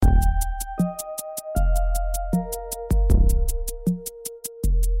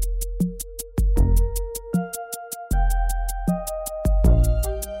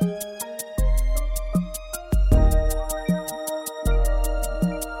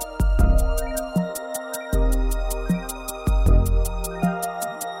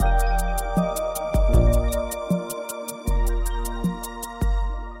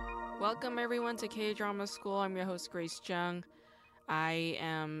K-Drama School. I'm your host, Grace Jung. I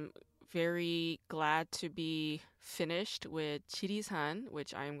am very glad to be finished with Jirisan,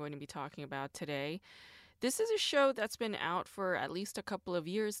 which I am going to be talking about today. This is a show that's been out for at least a couple of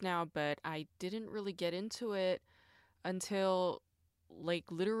years now, but I didn't really get into it until like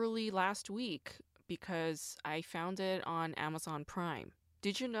literally last week because I found it on Amazon Prime.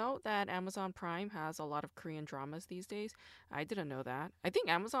 Did you know that Amazon Prime has a lot of Korean dramas these days? I didn't know that. I think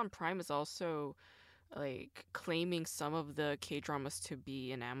Amazon Prime is also like claiming some of the K dramas to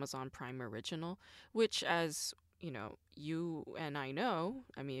be an Amazon Prime original, which, as you know, you and I know,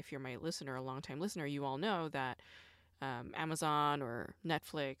 I mean, if you're my listener, a long time listener, you all know that Amazon or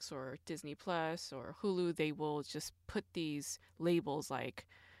Netflix or Disney Plus or Hulu, they will just put these labels like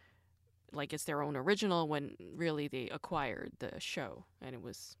it's their own original when really they acquired the show and it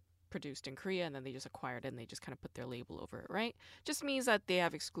was produced in Korea and then they just acquired it and they just kind of put their label over it, right? Just means that they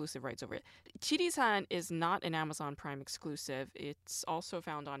have exclusive rights over it. Chirisan is not an Amazon Prime exclusive. It's also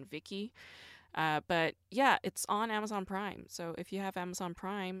found on Viki. But yeah, it's on Amazon Prime. So if you have Amazon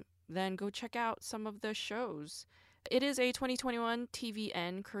Prime, then go check out some of the shows. It is a 2021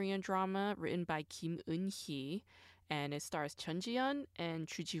 TVN Korean drama written by Kim Eun-hee, and it stars Chun Ji-hyun and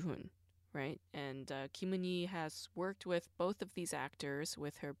Chu Ji-hoon, right? And Kim Eun-hee has worked with both of these actors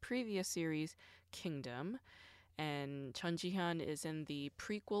with her previous series, Kingdom. And Chun Ji-hyun is in the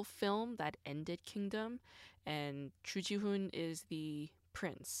prequel film that ended Kingdom. And Chu Ji-hoon is the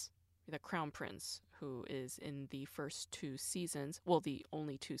prince, the crown prince, who is in the first two seasons, well, the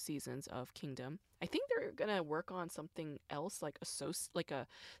only two seasons of Kingdom. I think they're gonna work on something else, like a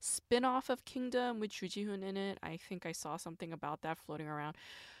spin-off of Kingdom with Chu Ji-hoon in it. I think I saw something about that floating around.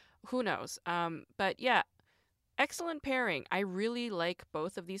 Who knows? But yeah, excellent pairing. I really like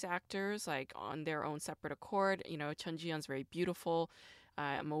both of these actors, like on their own separate accord. You know, Chun Ji-hyun's very beautiful.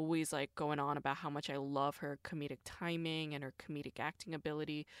 I'm always like going on about how much I love her comedic timing and her comedic acting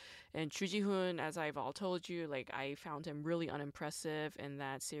ability. And Chu Ji-hoon, as I've all told you, like I found him really unimpressive in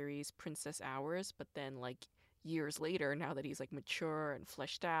that series Princess Hours. But then like years later, now that he's like mature and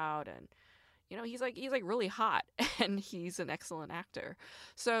fleshed out and you know, he's like really hot and he's an excellent actor.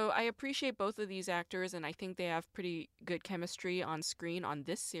 So I appreciate both of these actors and I think they have pretty good chemistry on screen on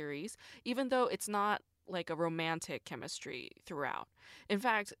this series, even though it's not like a romantic chemistry throughout. In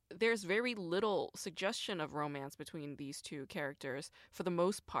fact, there's very little suggestion of romance between these two characters for the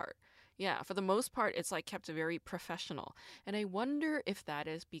most part. Yeah, for the most part, it's like kept very professional. And I wonder if that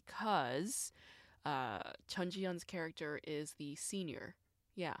is because Chun Ji-hyun's character is the senior.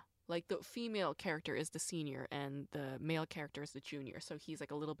 Yeah, like the female character is the senior and the male character is the junior. So he's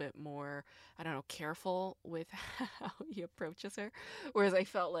like a little bit more, I don't know, careful with how he approaches her. Whereas I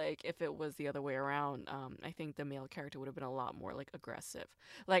felt like if it was the other way around, I think the male character would have been a lot more like aggressive.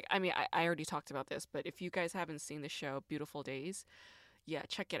 Like, I mean, I already talked about this, but if you guys haven't seen the show Beautiful Days, yeah,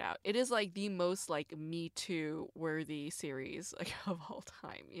 check it out. It is like the most like Me Too worthy series like of all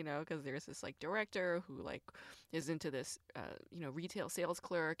time, you know, because there's this like director who like is into this retail sales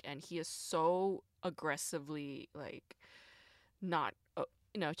clerk and he is so aggressively like not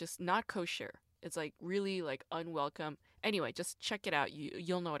just not kosher. It's like really like unwelcome. Anyway, just check it out.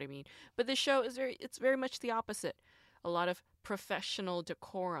 You'll know what I mean. But the show is very much the opposite. A lot of professional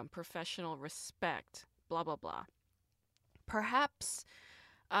decorum, professional respect, blah blah blah. Perhaps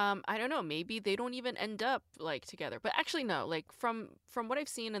I don't know, maybe they don't even end up like together. But actually no, like from what I've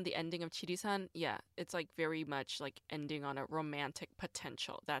seen in the ending of Chirisan, yeah, it's like very much like ending on a romantic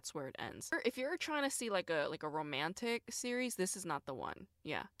potential. That's where it ends. If you're trying to see like a romantic series, this is not the one.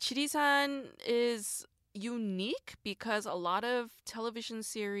 Yeah. Chirisan is unique because a lot of television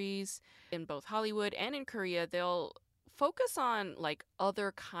series in both Hollywood and in Korea, they'll focus on like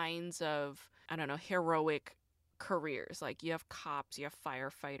other kinds of, I don't know, heroic careers. Like you have cops, you have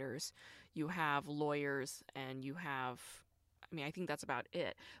firefighters, you have lawyers, and you have, I mean, I think that's about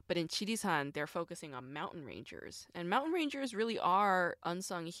it. But in Chirisan, they're focusing on mountain rangers. And mountain rangers really are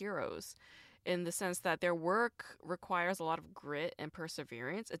unsung heroes in the sense that their work requires a lot of grit and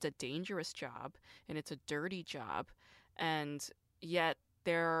perseverance. It's a dangerous job and it's a dirty job. And yet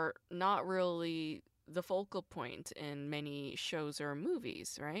they're not really the focal point in many shows or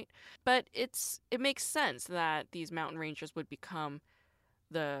movies, right? But it makes sense that these mountain rangers would become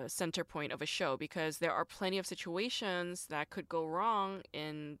the center point of a show because there are plenty of situations that could go wrong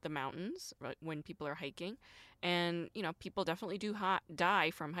in the mountains, right, when people are hiking, and you know people definitely do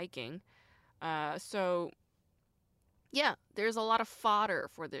die from hiking. So yeah, there's a lot of fodder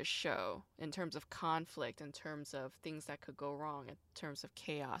for this show in terms of conflict, in terms of things that could go wrong, in terms of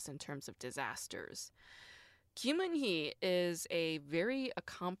chaos, in terms of disasters. Kim Eun-hee is a very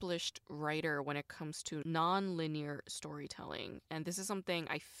accomplished writer when it comes to non-linear storytelling, and this is something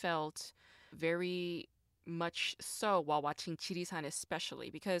I felt very much so while watching Chirisan, especially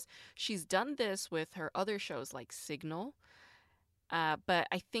because she's done this with her other shows like Signal. But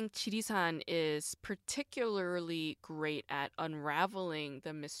I think Chirisan is particularly great at unraveling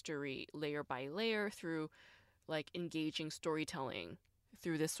the mystery layer by layer through like engaging storytelling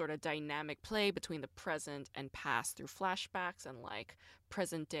through this sort of dynamic play between the present and past through flashbacks and like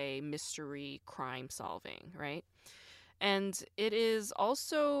present day mystery crime solving, right? And it is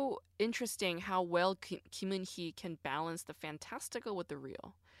also interesting how well Kim Eun-hee can balance the fantastical with the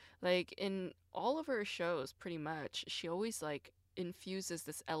real. Like in all of her shows, pretty much, she always like infuses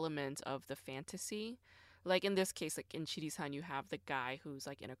this element of the fantasy. Like in this case, like in Chirisan, you have the guy who's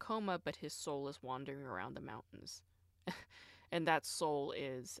like in a coma, but his soul is wandering around the mountains, and that soul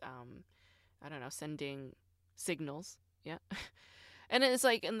is, I don't know, sending signals. Yeah. And it's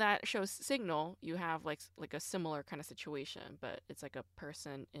like in that show Signal, you have like a similar kind of situation, but it's like a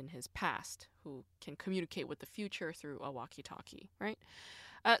person in his past who can communicate with the future through a walkie-talkie, right?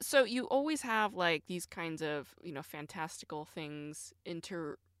 So you always have like these kinds of fantastical things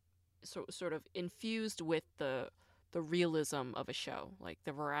sort of infused with the realism of a show, like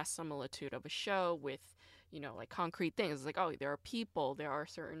the verisimilitude of a show with like concrete things. It's like, oh, there are people, there are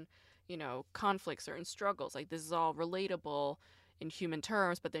certain conflicts, certain struggles. Like this is all relatable in human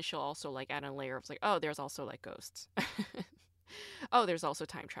terms, but then she'll also like add a layer of like, oh, there's also like ghosts. Oh, there's also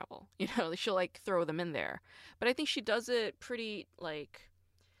time travel. She'll like throw them in there. But I think she does it pretty like,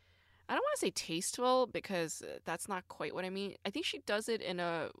 I don't want to say tasteful because that's not quite what I mean. I think she does it in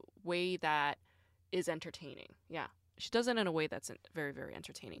a way that is entertaining. Yeah. She does it in a way that's very, very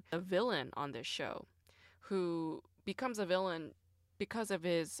entertaining. A villain on this show who becomes a villain because of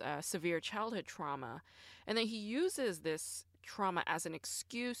his severe childhood trauma. And then he uses this trauma as an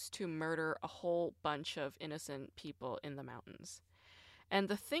excuse to murder a whole bunch of innocent people in the mountains. And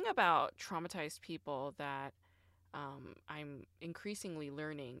the thing about traumatized people that I'm increasingly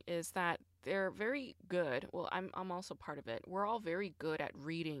learning is that they're very good. Well, I'm also part of it. We're all very good at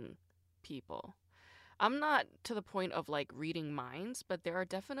reading people. I'm not to the point of like reading minds, but there are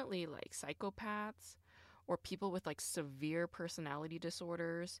definitely like psychopaths or people with like severe personality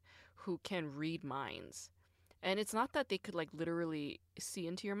disorders who can read minds. And it's not that they could like literally see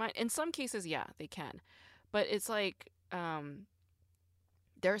into your mind. In some cases, yeah, they can. But it's like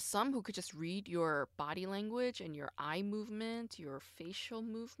there are some who could just read your body language and your eye movement, your facial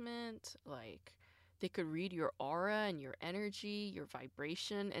movement. Like they could read your aura and your energy, your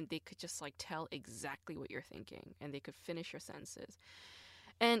vibration, and they could just like tell exactly what you're thinking and they could finish your sentences.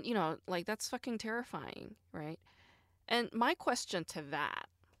 And, like that's fucking terrifying, right? And my question to that,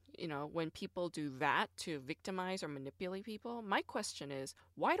 when people do that to victimize or manipulate people, my question is,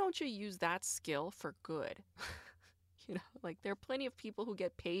 why don't you use that skill for good? Like there are plenty of people who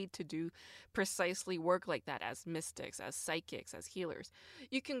get paid to do precisely work like that as mystics, as psychics, as healers.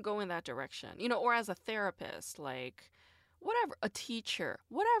 You can go in that direction, or as a therapist, like whatever, a teacher,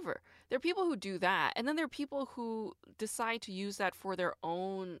 whatever. There are people who do that. And then there are people who decide to use that for their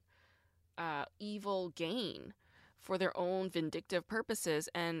own evil gain, for their own vindictive purposes.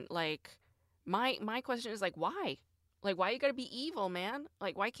 And like, my question is like, why? Like, why you gotta be evil, man?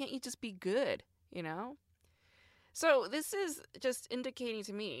 Like, why can't you just be good, you know? So this is just indicating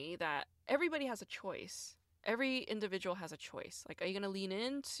to me that everybody has a choice. Every individual has a choice. Like, are you going to lean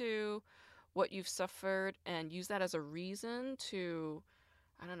into what you've suffered and use that as a reason to,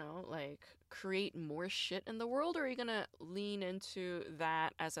 I don't know, like create more shit in the world? Or are you going to lean into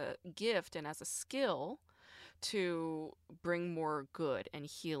that as a gift and as a skill to bring more good and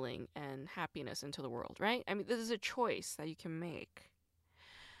healing and happiness into the world, right? I mean, this is a choice that you can make.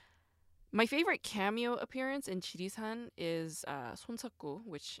 My favorite cameo appearance in Jirisan is 손석구,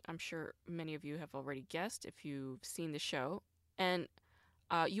 which I'm sure many of you have already guessed if you've seen the show. And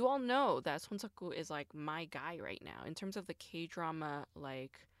you all know that 손석구 is like my guy right now. In terms of the K-drama,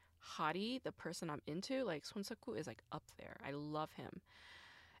 like hottie, the person I'm into, like 손석구 is like up there. I love him.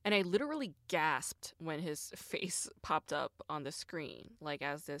 And I literally gasped when his face popped up on the screen, like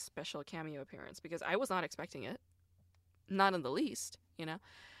as this special cameo appearance, because I was not expecting it. Not in the least.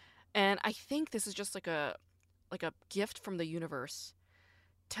 And I think this is just like a gift from the universe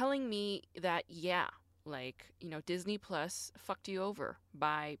telling me that yeah, like, Disney Plus fucked you over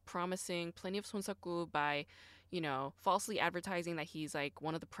by promising plenty of 손석구, by, falsely advertising that he's like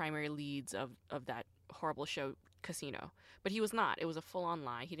one of the primary leads of that horrible show Casino. But he was not. It was a full-on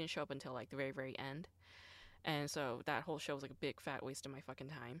lie. He didn't show up until like the very, very end. And so that whole show was like a big fat waste of my fucking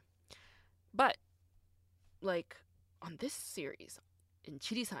time. But like on this series in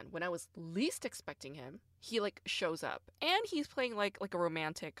Chirisan, when I was least expecting him, he like shows up and he's playing like a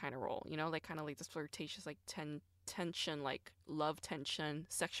romantic kind of role, you know, like kind of like this flirtatious like tension, like love tension,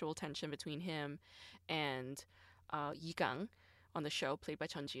 sexual tension between him and Yigang on the show, played by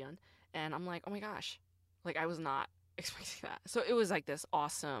Chun Jian. And I'm like, oh my gosh, like I was not expecting that. So it was like this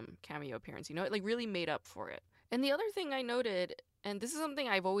awesome cameo appearance, you know, it like really made up for it. And the other thing I noted, and this is something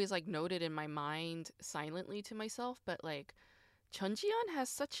I've always like noted in my mind silently to myself, but like Chunjian has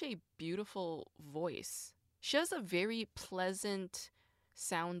such a beautiful voice. She has a very pleasant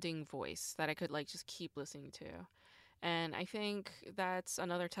sounding voice that I could like just keep listening to. And I think that's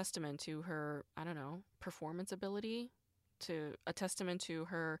another testament to her, I don't know, performance ability, to a testament to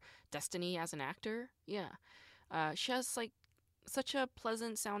her destiny as an actor. Yeah. She has like such a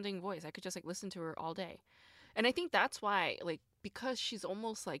pleasant sounding voice. I could just like listen to her all day. And I think that's why, like, because she's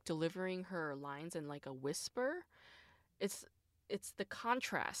almost like delivering her lines in like a whisper, it's it's the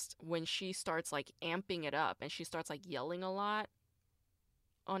contrast when she starts like amping it up and she starts like yelling a lot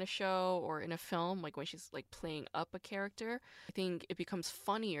on a show or in a film, like when she's like playing up a character. I think it becomes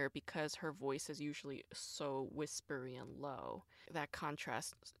funnier because her voice is usually so whispery and low. That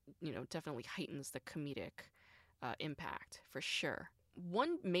contrast, you know, definitely heightens the comedic impact for sure.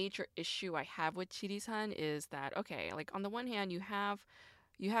 One major issue I have with Chiri-san is that, okay, like on the one hand you have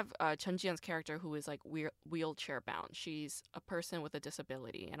Chun Jian's character who is like wheelchair bound. She's a person with a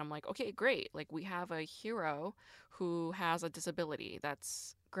disability, and I'm like, okay, great. Like we have a hero who has a disability.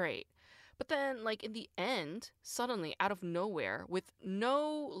 That's great. But then, like in the end, suddenly out of nowhere, with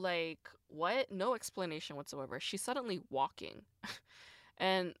no like what, no explanation whatsoever, she's suddenly walking,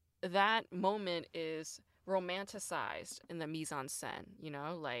 and that moment is romanticized in the mise en scène. You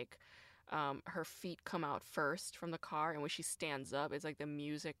know, like her feet come out first from the car, and when she stands up, it's like the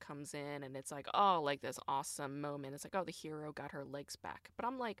music comes in, and it's like, oh, like this awesome moment. It's like, oh, the hero got her legs back. But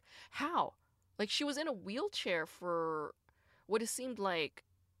I'm like, how? Like she was in a wheelchair for what it seemed like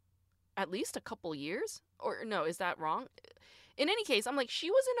at least a couple years, or no, is that wrong? In any case, I'm like, she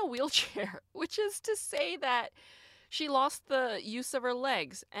was in a wheelchair, which is to say that she lost the use of her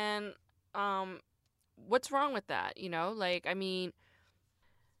legs. And um what's wrong with that, you know? Like, I mean,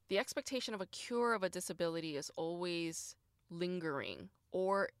 the expectation of a cure of a disability is always lingering,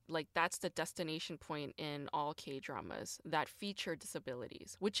 or like that's the destination point in all K-dramas that feature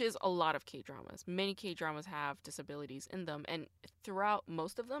disabilities, which is a lot of K-dramas. Many K-dramas have disabilities in them, and throughout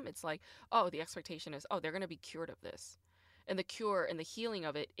most of them it's like, oh, the expectation is, oh, they're going to be cured of this, and the cure and the healing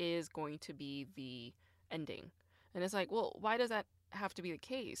of it is going to be the ending. And it's like, well, why does that have to be the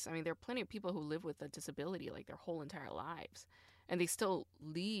case? I mean, there are plenty of people who live with a disability like their whole entire lives, and they still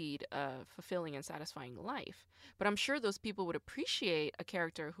lead a fulfilling and satisfying life. But I'm sure those people would appreciate a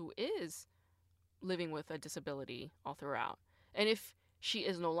character who is living with a disability all throughout. And if she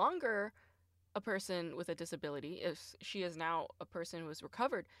is no longer a person with a disability, if she is now a person who is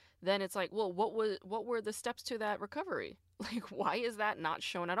recovered, then it's like, well, what were the steps to that recovery? Like, why is that not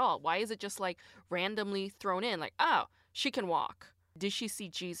shown at all? Why is it just like randomly thrown in? Like, oh, she can walk. Did she see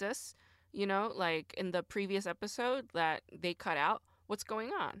Jesus? You know, like in the previous episode that they cut out. What's going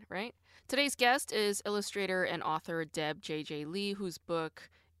on, right? Today's guest is illustrator and author Deb J.J. Lee, whose book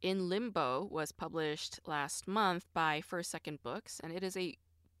In Limbo was published last month by First Second Books, and it is a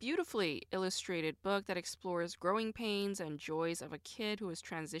beautifully illustrated book that explores growing pains and joys of a kid who is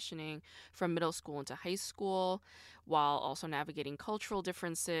transitioning from middle school into high school, while also navigating cultural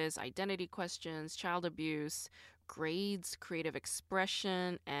differences, identity questions, child abuse, grades, creative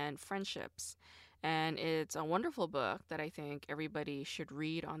expression, and friendships. And it's a wonderful book that I think everybody should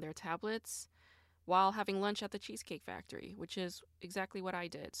read on their tablets while having lunch at the Cheesecake Factory, which is exactly what I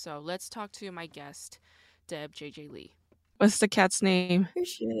did. So let's talk to my guest, Deb J.J. Lee. What's the cat's name? Here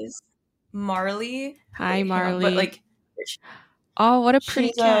she is. Marley. Hi, Wait, hang on. But Marley. like Oh, what a pretty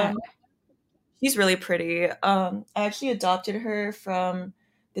she's cat. she's really pretty. I actually adopted her from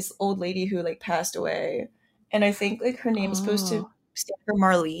this old lady who like passed away. And I think like her name is supposed to Oh. stand for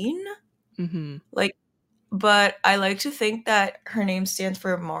Marlene. Mm-hmm. Like but I like to think that her name stands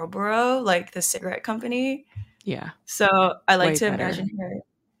for Marlboro, like the cigarette company. Yeah, So I like way to better. imagine her.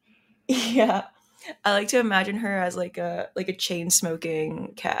 Yeah. I like to imagine her as like a chain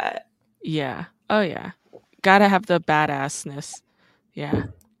smoking cat. Yeah. Oh, yeah. Gotta have the badassness. Yeah.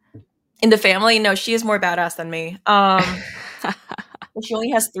 In the family, no, she is more badass than me. But she only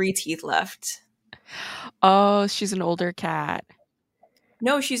has 3 teeth left. Oh, she's an older cat.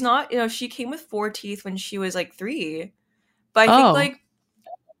 No, she's not. You know, she came with 4 teeth when she was like 3. But I think Oh. like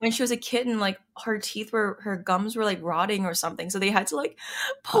when she was a kitten, like her gums were like rotting or something. So they had to like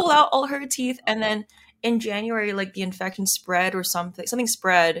pull Oh. out all her teeth, and then in January, like the infection spread or something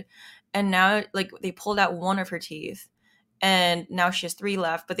spread, and now like they pulled out one of her teeth, and now she has three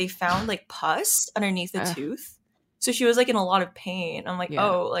left. But they found like pus underneath the Uh, tooth, so she was like in a lot of pain. I'm like, yeah.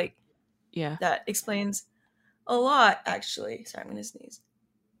 oh, like Yeah. that explains a lot, actually. Sorry, I'm gonna sneeze.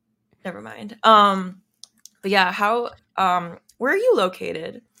 Never mind. But yeah, how where are you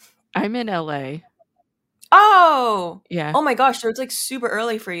located? I'm in LA. Oh, Yeah. oh my gosh, so it's like super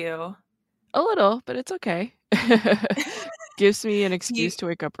early for you. A little, but it's okay. Gives me an Do you excuse to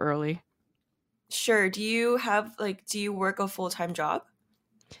wake up early. sure? Do you have like do you work a full-time job?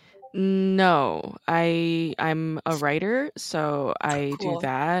 No, I'm a writer, so I do Cool,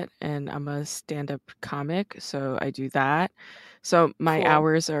 that, and I'm a stand-up comic, so I do that. So my cool,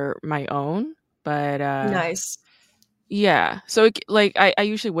 hours are my own, but nice. yeah. So like I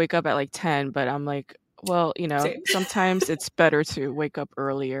usually wake up at like 10, but I'm like, well, Same. sometimes it's better to wake up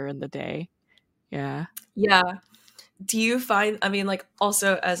earlier in the day. Yeah. Yeah. Do you find? I mean, like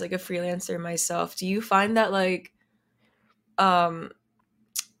also as like a freelancer myself, do you find that like um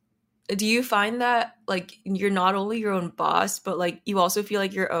do you find that like you're not only your own boss, but like you also feel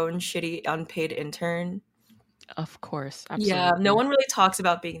like your own shitty unpaid intern? Of course, Yeah, no absolutely. one really talks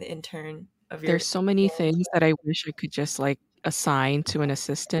about being the intern of There's your so many world. things that I wish I could just like assign to an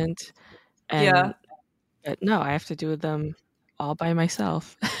assistant, Yeah. and but no, I have to do them all by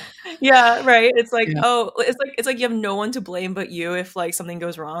myself. Yeah, right. It's like, Yeah. oh, it's like you have no one to blame but you if like something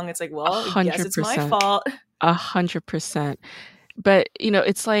goes wrong. It's like, well, I guess it's my 100%. fault. 100%. But,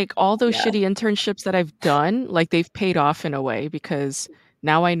 it's like all those Yeah. shitty internships that I've done, like they've paid off in a way because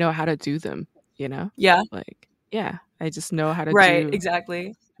now I know how to do them, you know? Yeah. Like, yeah, I just know how to Right, do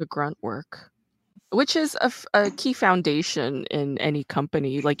exactly. the grunt work, which is a key foundation in any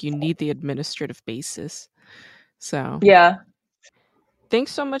company. Like, you need the administrative basis. So, Yeah.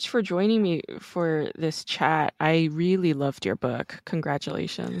 thanks so much for joining me for this chat. I really loved your book.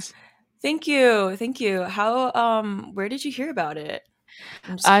 Congratulations. Thank you. Thank you. How where did you hear about it?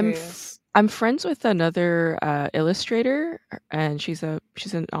 I'm just I'm curious. I'm friends with another illustrator, and she's an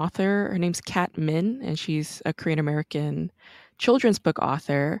author. Her name's Kat Min, and she's a Korean American children's book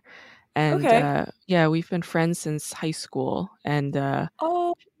author. And Okay. yeah, we've been friends since high school. And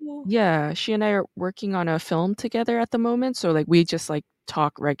Oh. yeah, she and I are working on a film together at the moment. So like we just like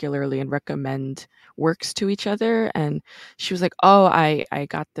talk regularly and recommend works to each other. And she was like, "Oh, I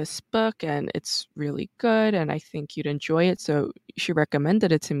got this book and it's really good and I think you'd enjoy it." So she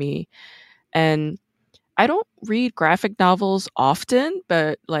recommended it to me. And I don't read graphic novels often,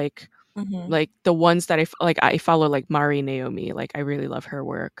 but Mhm. like the ones that like I follow like Mari Naomi, like I really love her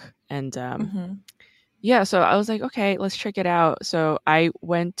work. And Mhm. yeah, so I was like, "Okay, let's check it out." So I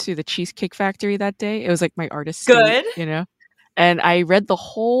went to the Cheesecake Factory that day. It was like my artist date, Good. and I read the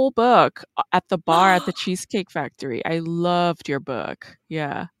whole book at the bar at the Cheesecake Factory. I loved your book.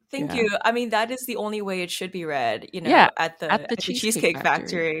 Yeah, Thank yeah. you. I mean, that is the only way it should be read, Yeah, at at the the Cheesecake Cheesecake Factory,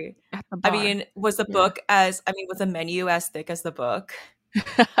 Factory. at the I bar. mean, was the Yeah. book as I mean, was the menu as thick as the book?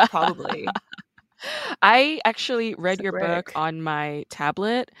 Probably. I actually It's read a your book brick. on my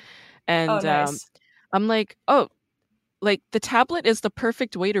tablet, Oh, and, nice. I'm like, "Oh, like, the tablet is the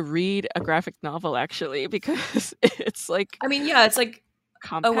perfect way to read a graphic novel actually because it's, like, I mean, yeah, it's like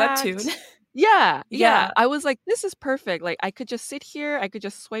a webtoon. compact." Yeah, yeah. Yeah, I was like, "This is perfect." Like, I could just sit here, I could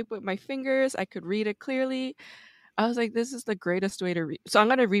just swipe with my fingers, I could read it clearly. I was like, "This is the greatest way to read." So I'm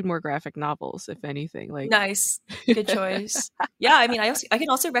gonna read more graphic novels, if anything, like nice. Good choice. Yeah, I mean, I can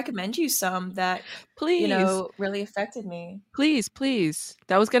also recommend you some that, Please, really affected me. please, please.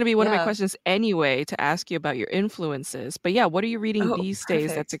 That was gonna be one of my Yeah. questions anyway, to ask you about your influences. But yeah, what are you reading Oh, these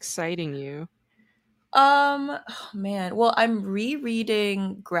days that's perfect. exciting you? Oh, man. Well, I'm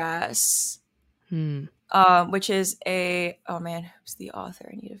rereading Grass, Hmm, which is a oh man, who's the author?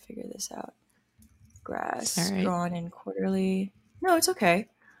 I need to figure this out. it's Grass, alright. drawn in quarterly. No, it's okay.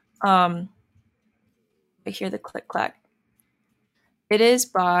 Um, I hear the click clack. It is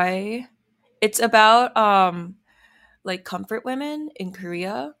by. It's about like comfort women in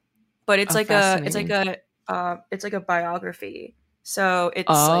Korea, but Oh, fascinating. it's like a biography. So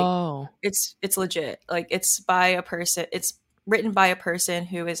Oh, it's legit. Like it's by a person. It's written by a person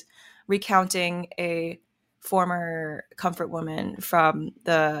who is recounting a former comfort woman from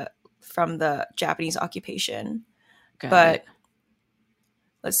the Japanese occupation. got it. But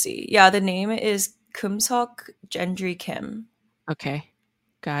let's see. Yeah, the name is Kumsok Gendry Kim. Okay,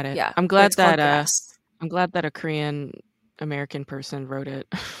 got it. Yeah, but it's called Grass. I'm glad that a Korean American person wrote it.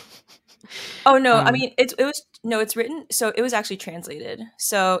 Oh no, I Um, mean it was no, it's written so it was actually translated.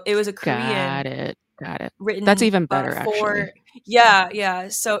 So it was a got Korean it. Got it. That's written even better, for, actually. yeah, yeah.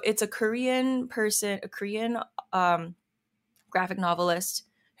 So it's a Korean person, a Korean um graphic novelist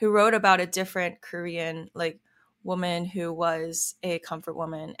who wrote about a different Korean like woman who was a comfort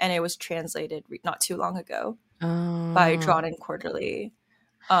woman, and it was translated not too long ago by Oh, Drawn and Quarterly.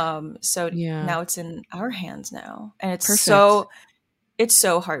 So yeah. now it's in our hands now, and Perfect. it's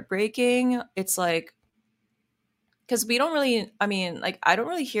so heartbreaking. It's like, because we don't really, I mean, like, I don't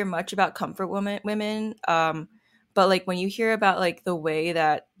really hear much about comfort women, but like when you hear about like the way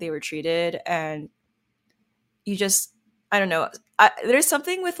that they were treated, and you just, I don't know, there's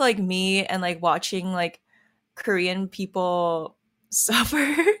something with like me and like watching like Korean people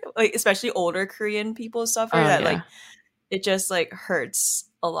suffer, like especially older Korean people suffer, Oh, that yeah. like it just like hurts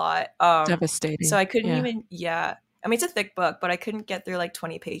a lot. So Devastating. I couldn't Yeah. even, yeah. I mean, it's a thick book, but I couldn't get through like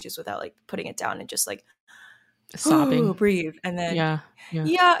 20 pages without like putting it down and just like, Sobbing. oh, breathe. And then, Yeah. Yeah.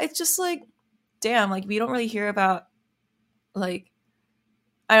 yeah, it's just like, damn, like we don't really hear about like,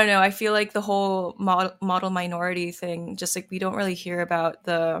 I don't know. I feel like the whole model minority thing, just like we don't really hear about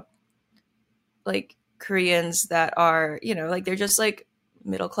the like Koreans that are, you know, like they're just like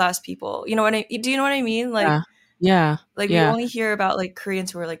middle class people. You know what I do you know what I mean? Yeah. Yeah. Like we Yeah. only hear about like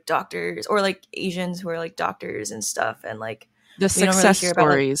Koreans who are like doctors, or like Asians who are like doctors and stuff, and like The we don't really success hear about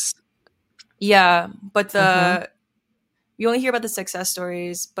like, stories. yeah, but Uh-huh. the we only hear about the success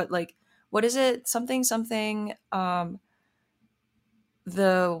stories, but like what is it? Something something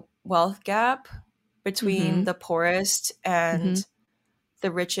the wealth gap between Mhm. the poorest Mhm. and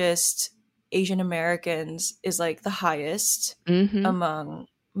the richest Asian Americans is like the highest Mhm. among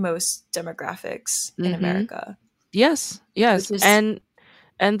most demographics in Mhm. America, Yes. which Yes. is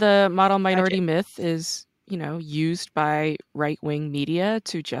And the model minority tragic. myth is, used by right-wing media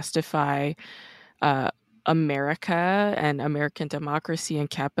to justify uh, America and American democracy and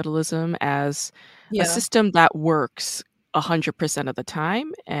capitalism as a Yeah. system that works 100% of the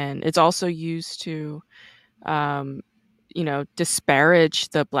time. And it's also used to, um, disparage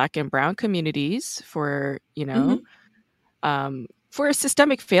the Black and Brown communities Hmm. for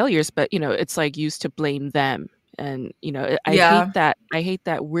systemic failures, but it's like used to blame them. And I hate Yeah. that. I hate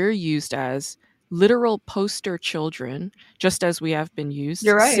that we're used as literal poster children, just as we have been used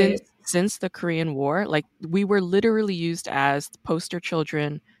You're right. since the Korean War. Like we were literally used as poster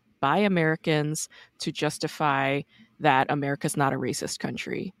children by Americans to justify that America's not a racist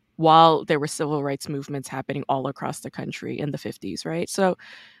country, while there were civil rights movements happening all across the country in the 50s, right? So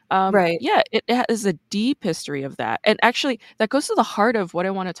Right. yeah, it has a deep history of that. And actually, that goes to the heart of what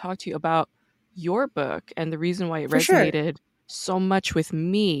I want to talk to you about your book and the reason why it For sure. resonated so much with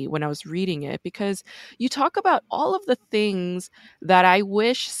me when I was reading it, because you talk about all of the things that I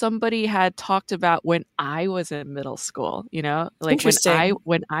wish somebody had talked about when I was in middle school, like Interesting.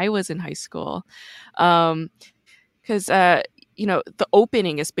 when I was in high school. Um, because the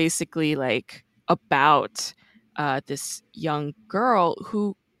opening is basically like about this young girl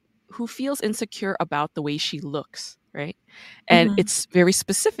who feels insecure about the way she looks, right? And Hmm. it's very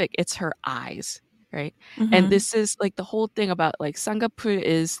specific. It's her eyes, right? And Hmm. this is like the whole thing about like Sangapur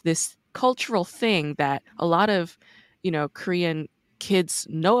is this cultural thing that a lot of, Korean kids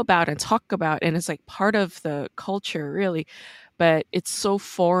know about and talk about, and it's like part of the culture, really. But it's so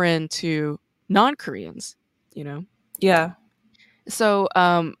foreign to non-Koreans, you know? Yeah. So,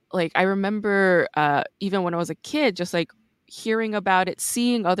 like, I remember, even when I was a kid, just like hearing about it,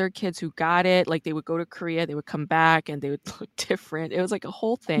 seeing other kids who got it, like they would go to Korea, they would come back and they would look different. It was like a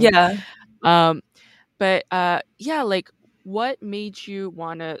whole thing. Yeah. Um, but yeah, like what made you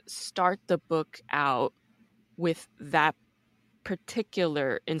want to start the book out with that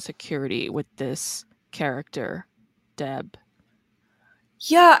particular insecurity with this character, Deb?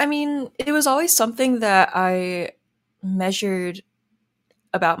 Yeah, I mean, it was always something that I measured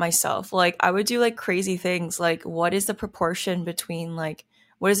about myself. Like I would do like crazy things, like what is the proportion between like,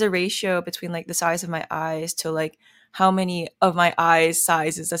 what is the ratio between like the size of my eyes to like how many of my eyes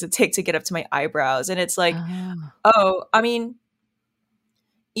sizes does it take to get up to my eyebrows? And it's like, Ah. oh, I mean,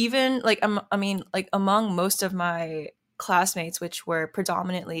 even like I mean, like among most of my classmates, which were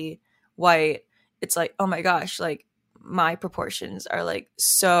predominantly white, it's like, oh my gosh, like my proportions are like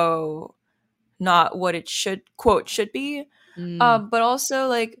so not what it should quote should be. Mm, But also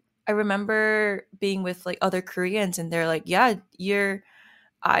like I remember being with like other Koreans, and they're like, yeah, your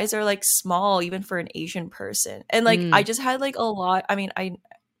eyes are like small even for an Asian person. And like I mm, just had like a lot. I mean,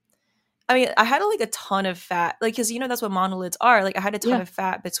 I had like a ton of fat, like because you know that's what monolids are. Like I had a ton yeah. of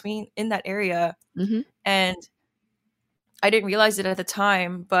fat between in that area, Hmm. and I didn't realize it at the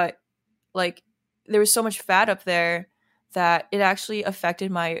time, but like there was so much fat up there that it actually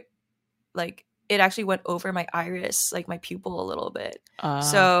affected my like it actually went over my iris, like my pupil a little bit.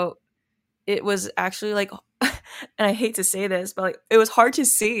 Uh, So it was actually like and I hate to say this, but like it was hard to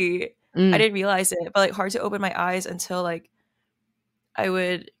see. I mm, didn't realize it, but like hard to open my eyes until like I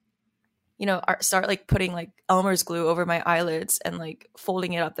would, start like putting like Elmer's glue over my eyelids and like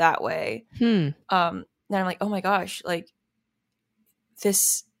folding it up that way. hmm, Then I'm like, oh my gosh, like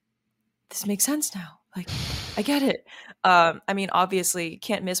this this makes sense now. Like I get it. I mean, obviously, you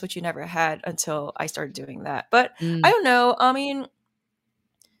can't miss what you never had until I started doing that. But I mm, don't know. I mean,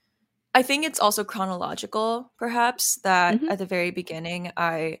 I think it's also chronological, perhaps, that mhm, at the very beginning,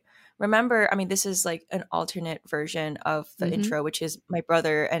 I remember. I mean, this is like an alternate version of the mhm, intro, which is my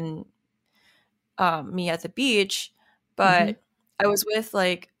brother and me at the beach. mhm, But I was with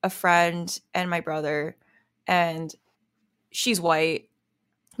like a friend and my brother, and she's white.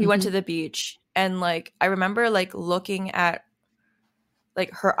 We went to mhm, the beach, and like I remember like looking at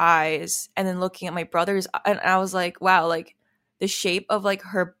like her eyes and then looking at my brother's, and I was like, wow, like the shape of like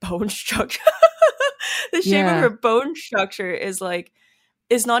her bone structure the shape of yeah, her bone structure is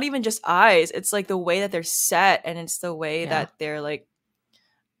not even just eyes, it's like the way that they're set, and it's the way yeah, that they're like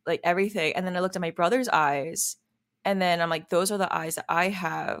everything. And then I looked at my brother's eyes, and then I'm like, those are the eyes that I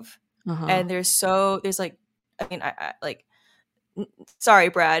have. uh-huh, And there's like, I mean, I like, sorry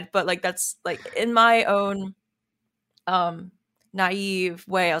Brad, but like that's like in my own um naive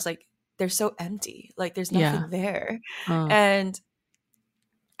way, I was like, they're so empty, like there's yeah, nothing there. uh, And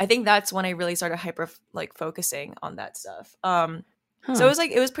I think that's when I really started hyper like focusing on that stuff. So it huh, was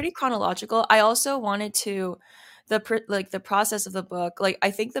like it was pretty chronological. I also wanted to like the process of the book, like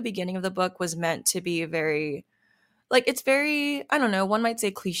I think the beginning of the book was meant to be very like, it's very, I don't know, one might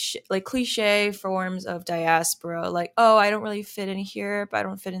say cliche forms of diaspora, like, oh, I don't really fit in here, but I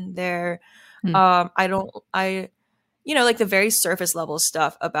don't fit in there. mm, I don't I like the very surface level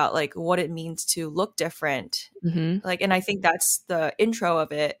stuff about like what it means to look different. mhm, Like, and I think that's the intro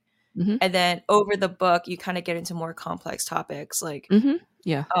of it. mhm, And then over the book you kind of get into more complex topics, like mhm,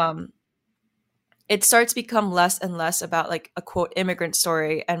 yeah, um it starts to become less and less about like a quote immigrant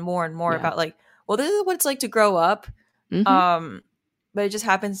story and more yeah, about like, well, this is what it's like to grow up. mhm, um but it just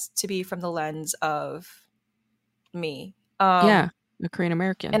happens to be from the lens of me. yeah, a Korean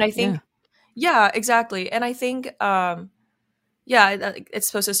American, And I yeah, think, yeah, exactly. And I think yeah, it's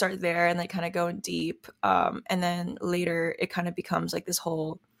supposed to start there and like kind of go in deep, and then later it kind of becomes like this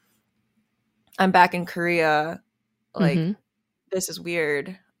whole I'm back in Korea, like mhm, this is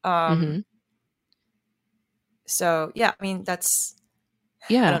weird. mhm, So yeah, I mean that's,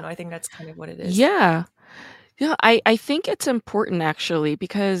 I yeah, don't know, I think that's kind of what it is. yeah. Yeah, I think it's important actually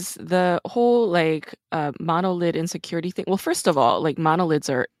because the whole like monolid insecurity thing. Well, first of all, like monolids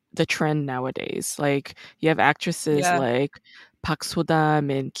are the trend nowadays. Like you have actresses Yeah. like Park So-dam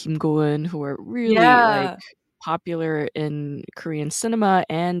and Kim Go-eun who are really like Yeah. popular in Korean cinema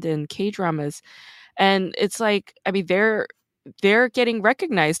and in K-dramas. And it's like, I mean, they're getting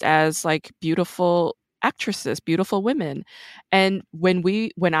recognized as like beautiful actresses, beautiful women. And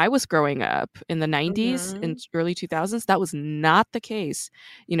when I was growing up in the 90s and Mhm. early 2000s, that was not the case.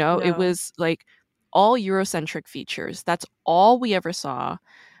 You know, it No. was like all Eurocentric features. That's all we ever saw.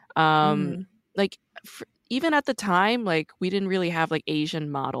 Um, Mhm. like even at the time, like we didn't really have like Asian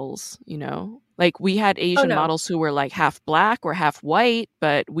models, you know? Like we had Oh, Asian no. models who were like half black or half white,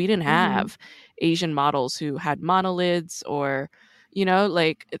 but we didn't Mhm. have Asian models who had monolids or, you know,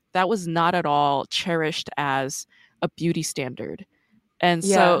 like that was not at all cherished as a beauty standard. And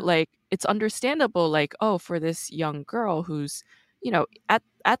so Yeah. like it's understandable like, oh, for this young girl who's, you know, at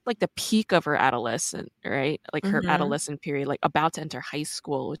like the peak of her adolescent, right? Like her Mhm. adolescent period, like about to enter high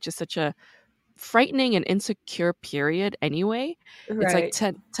school, which is such a frightening and insecure period anyway. It's like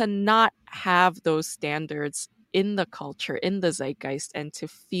Right. to not have those standards in the culture, in the zeitgeist, and to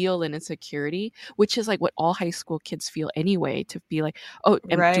feel an insecurity, which is like what all high school kids feel anyway, to be like, oh,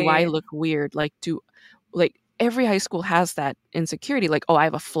 do I Right. look weird? Like, like every high school has that insecurity, like, oh, I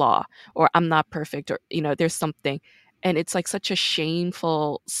have a flaw, or I'm not perfect, or, you know, there's something. And it's like such a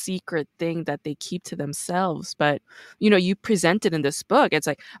shameful secret thing that they keep to themselves. But, you know, you present it in this book, it's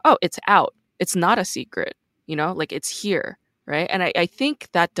like, oh, it's out, it's not a secret, you know, like it's here, right? And I think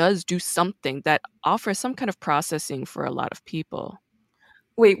that does do something that offers some kind of processing for a lot of people.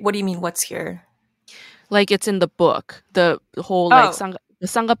 Wait, what do you mean what's here? Like it's in the book. The whole like Oh. the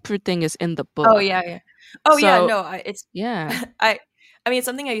sangapur thing is in the Oh, book. yeah, yeah. Oh, yeah, So no, it's yeah. I I mean, it's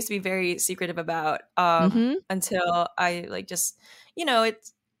something I used to be very secretive about, Mm-hmm. until I, like, just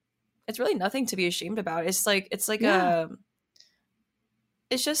it's really nothing to be ashamed about. It's like Yeah.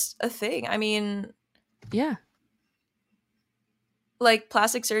 it's just a thing. I mean, Yeah. like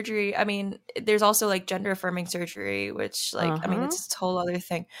plastic surgery, I mean, there's also like gender affirming surgery, which like I mean Uh-huh. it's a whole other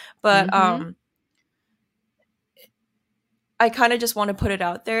thing. But Mhm. I kind of just want to put it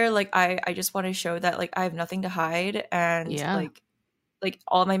out there. Like I just want to show that like I have nothing to hide, and Yeah. like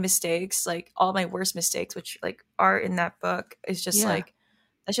all my mistakes, like all my worst mistakes, which like are in that book, is just Yeah. like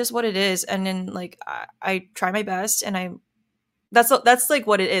that's just what it is. And then like I try my best, and that's like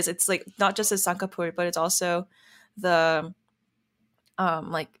what it is. It's like not just a sankapur, but it's also the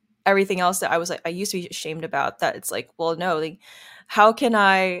like everything else that I was like I used to be ashamed about. That it's like, well, no, like how can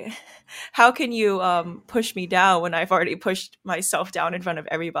I how can you push me down when I've already pushed myself down in front of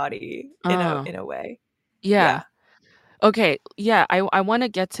everybody Uh. in a way. Yeah. Yeah. Okay. Yeah, I want to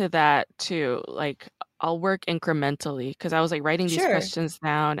get to that too. Like I'll work incrementally because I was like writing these Sure. questions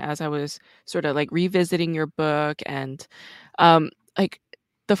down as I was sort of like revisiting your book and um like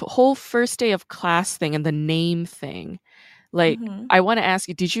the whole first day of class thing and the name thing. Like Hmm. I want to ask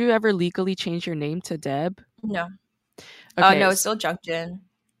you, did you ever legally change your name to Deb? No. Okay. No, it's still Junktin.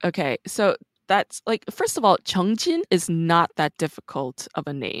 Okay, so that's like first of all, Cheongjin is not that difficult of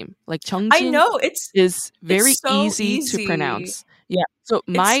a name. Like I Cheongjin know is it's very so easy to easy. pronounce. Yeah. So It's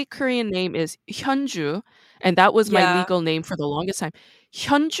my Korean name is Hyunju, and that was my yeah. legal name for the longest time.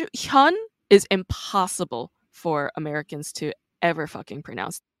 Hyun is impossible for Americans to ever fucking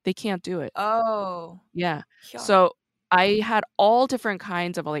pronounce. They can't do it. Oh. Yeah. Yeah. So I had all different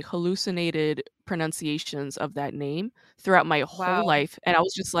kinds of like hallucinated pronunciations of that name throughout my whole Wow. life. And I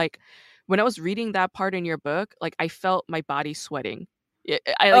was just like, when I was reading that part in your book, like I felt my body sweating.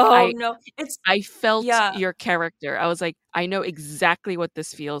 I like Oh no. It's I felt yeah. your character. I was like, I know exactly what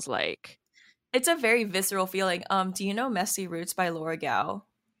this feels like. It's a very visceral feeling. Do you know Messy Roots by Laura Gao?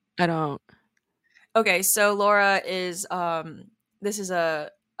 I don't. Okay, so Laura is this is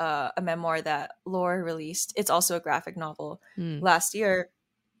a memoir that Laura released. It's also a graphic novel Mm, last year,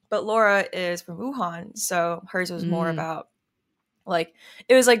 but Laura is from Wuhan, so hers was more mm, about like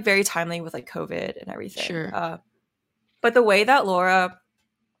it was like very timely with like COVID and everything. sure. But the way that Laura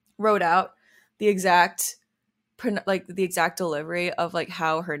wrote out the exact like the exact delivery of like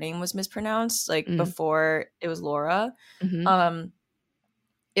how her name was mispronounced like Mm, before it was Laura, hmm. um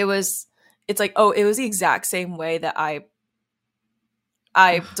it was it's like, oh, it was the exact same way that I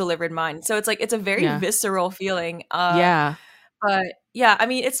delivered mine. So it's like it's a very Yeah. visceral feeling. Yeah. But yeah, I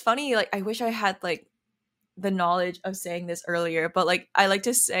mean, it's funny. Like, I wish I had like the knowledge of saying this earlier, but like I like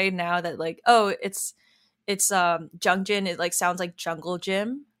to say now that like, oh, it's Jungjin. It like sounds like jungle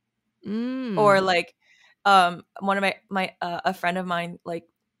gym, or Mm. like one of my a friend of mine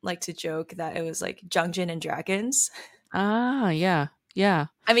like to joke that it was like Jungjin and dragons. Ah, yeah. Yeah.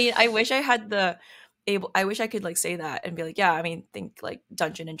 I mean, I wish I had the able. I wish I could like say that and be like, yeah. I mean, think like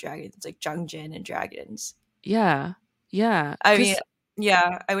Dungeon and Dragons, it's like Jungjin and Dragons. Yeah. Yeah. I mean, Cause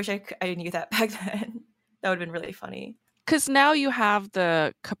yeah. I wish I knew that back then. That would have been really funny. Because now you have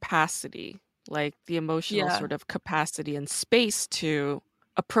the capacity, like the emotional Yeah. sort of capacity and space to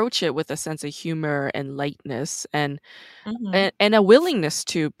approach it with a sense of humor and lightness Hmm. and a willingness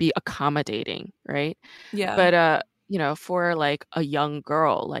to be accommodating, right? Yeah. But for like a young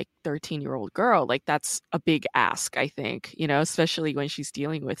girl, like 13-year-old girl, like that's a big ask, I think, especially when she's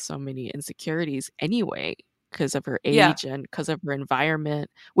dealing with so many insecurities anyway, because of her Yeah. age and because of her environment,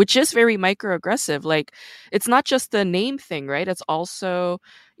 which is very microaggressive. Like it's not just the name thing, right? It's also,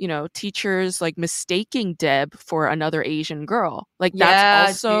 teachers like mistaking Deb for another Asian girl. Like that's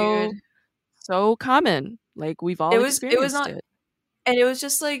Yeah, dude. also so common. Like we've all It was experienced not, it. and it was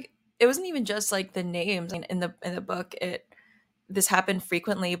just like it wasn't even just like the names. I mean, in the book, it this happened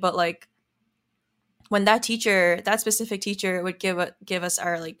frequently, but like when that specific teacher would give us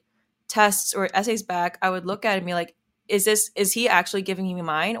our like tests or essays back, I would look at it and be like, is he actually giving me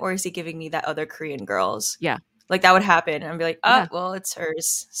mine, or is he giving me that other Korean girl's? Yeah. Like that would happen, and I'd be like, oh, Yeah. well, it's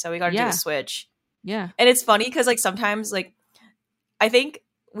hers, so we got to do a Yeah. switch. Yeah. And it's funny because like sometimes like I think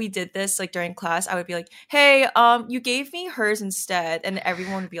we did this like during class. I would be like, hey, you gave me hers instead, and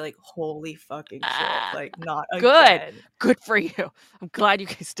everyone would be like, holy fucking shit, Ah, like not good. again. Good for you. I'm glad you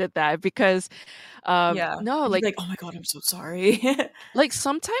guys did that because Yeah, no, and he'd like be like, oh my god, I'm so sorry.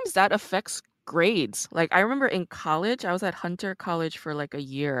 sometimes that affects grades. Like I remember in college, I was at Hunter College for like a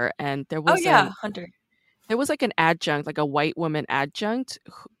year and Oh yeah, Hunter. there was like an adjunct, like a white woman adjunct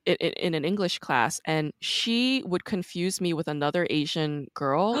in an English class, and she would confuse me with another Asian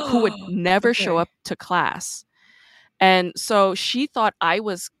girl who would never show Okay. up to class. And so she thought I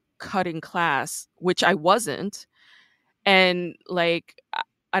was cutting class, which I wasn't. And like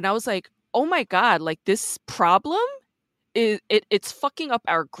and I was like, "Oh my god, like this problem is it's fucking up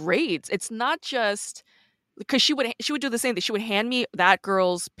our grades. It's not just because she would do the same thing. She would hand me that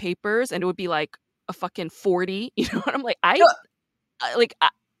girl's papers, and it would be like a fucking 40, you know. And I'm like, like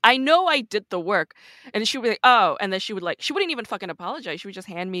I know I did the work, and she would be like, oh, and then she wouldn't even fucking apologize. She would just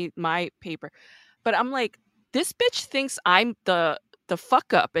hand me my paper, but I'm like, this bitch thinks I'm the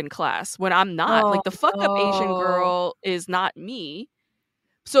fuck up in class when I'm not. Oh Like the fuck up Asian no. girl is not me.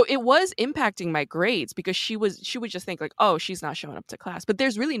 So it was impacting my grades because she would just think like, oh, she's not showing up to class. But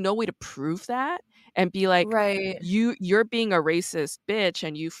there's really no way to prove that and be like, Right. you're being a racist bitch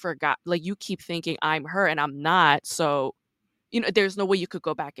and you forgot, like you keep thinking I'm her and I'm not. So, there's no way you could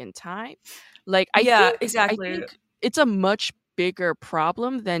go back in time. Like Yeah, I exactly. think it's a much bigger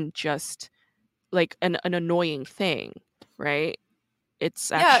problem than just like an annoying thing, right?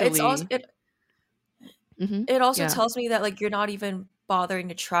 It's Yeah, it's also actually it also yeah, tells me that like you're not even bothering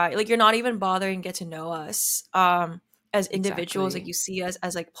to try. Like you're not even bothering to get to know us as individuals, like exactly. you see us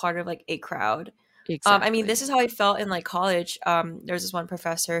as like part of like a crowd. I mean, this Exactly. is how I felt in like college. There's this one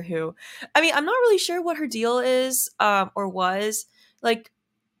professor who, I mean, I'm not really sure what her deal is, or was. Like,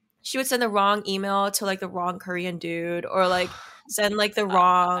 she would send the wrong email to like the wrong Korean dude, or like send like the Oh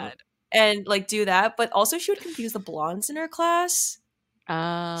wrong god. and like do that. But also, she would confuse the blondes in her class. So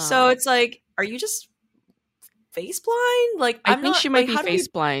Oh. it's like, are you just face blind? Like, I I'm think not she might like, be how do we face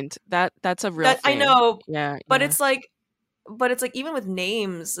blind. That's a real that I thing. know, Yeah, but yeah. it's like even with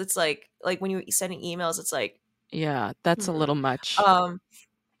names, it's like when you're sending emails, it's like, Yeah, that's a hmm. little much. Um,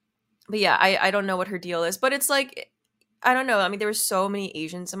 but yeah, I don't know what her deal is, but it's like, I don't know. I mean, there were so many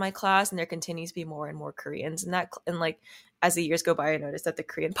Asians in my class, and there continues to be more and more Koreans in and like as the years go by, I noticed that the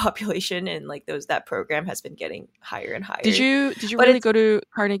Korean population and like those that program has been getting higher and Did higher. you did you But really it's go to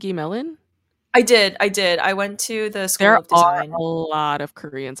Carnegie Mellon? I went to the School There of are Design. a lot of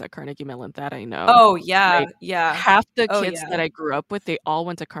Koreans at Carnegie Mellon that I know. Oh yeah, Like, yeah. half the Oh kids yeah. that I grew up with, they all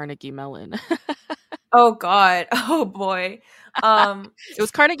went to Carnegie Mellon. Oh god. Oh boy. Um, It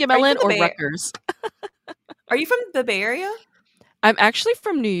was Carnegie are you from Mellon the or Bay? Rutgers. Are you from the Bay Area? I'm actually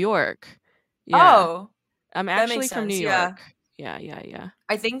from New York. Yeah. Oh, I'm that makes actually from New sense. Yeah. York. Yeah, yeah, yeah.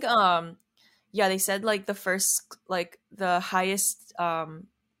 I think yeah, they said like the first like the highest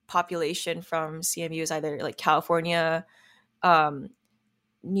population from CMU is either like California, um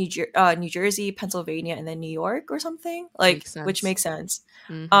New Jersey, Pennsylvania, and then New York or something. Like, Makes which sense. makes sense.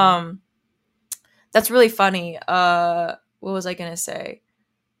 Mhm. Um that's really funny. What was I going to say?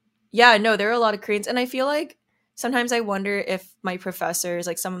 Yeah, no, there are a lot of Koreans, and I feel like sometimes I wonder if my professors,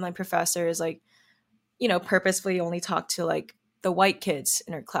 like some of my professors, like purposefully only talk to like the white kids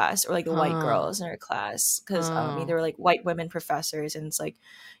in her class or like the white Oh. girls in her class because I mean Oh. they were like white women professors, and it's like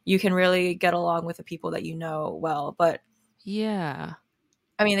you can really get along with the people that you know well. But Yeah.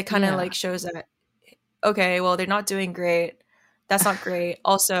 I mean, it kind of Yeah. like shows that okay, well they're not doing great. That's not great.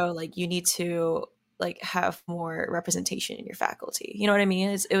 Also, like you need to like have more representation in your faculty. You know what I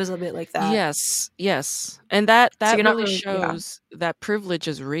mean? It was a bit like that. Yes, yes. And that So that you're not really really, yeah. shows that privilege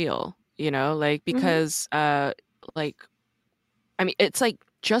is real, like Hmm. because like I mean, it's like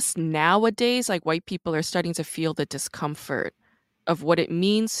just nowadays like white people are starting to feel the discomfort of what it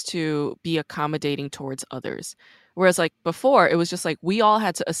means to be accommodating towards others. Whereas like before, it was just like we all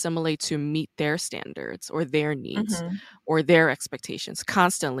had to assimilate to meet their standards or their needs Hmm. or their expectations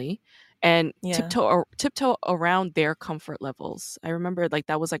constantly and Yeah. tiptoe around their comfort levels. I remember like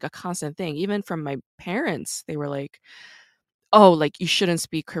that was like a constant thing. Even from my parents, they were like, "Oh, like you shouldn't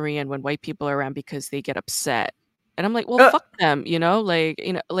speak Korean when white people are around because they get upset." And I'm like, "Well, Uh, fuck them,"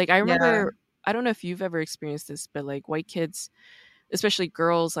 like I yeah. remember I don't know if you've ever experienced this, but like white kids, especially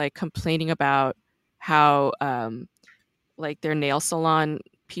girls, like complaining about how like their nail salon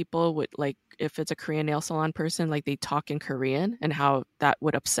people would like if it's a Korean nail salon person, like they talk in Korean and how that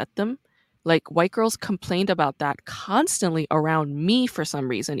would upset them. Like white girls complained about that constantly around me for some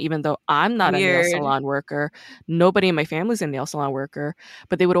reason, even though I'm not a nail Weird. salon worker. Nobody in my family's a nail salon worker,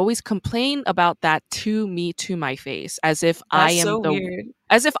 but they would always complain about that to me to my face That's so weird.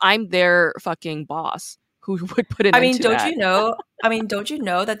 as if I'm their fucking boss who would put an I end mean, to that. don't you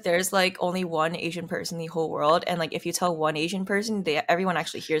know that there's like only one Asian person in the whole world, and like if you tell one Asian person, everyone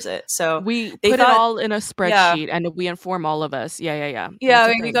actually hears it. So We they put it thought, all in a yeah, spreadsheet and we inform all of us. Yeah, yeah, yeah. yeah, That's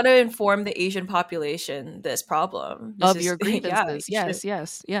I a mean, we thing. got to inform the Asian population this problem. This Of is your yeah, grievances. you should, Yes,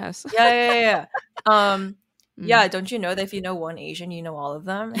 yes, yes. yeah, yeah, yeah, yeah. Mm. Yeah, don't you know that if you know one Asian, you know all of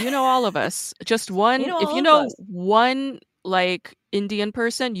them? You know all of us. Just You one know if all you of know us. one like Indian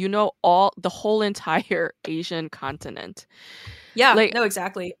person, you know all the whole entire Asian continent. Yeah, Like no,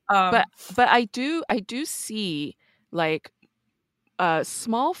 exactly. but I do see like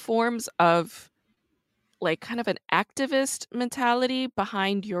small forms of like kind of an activist mentality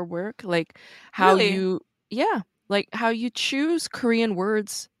behind your work, like how Really? Yeah, like how you choose Korean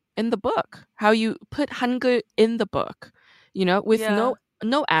words in the book, how you put Hangul in the book, with Yeah.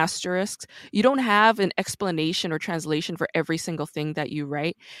 no asterisks. You don't have an explanation or translation for every single thing that you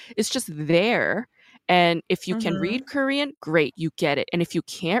write. It's just there. And if you can read Mhm. Korean, great, you get it. And if you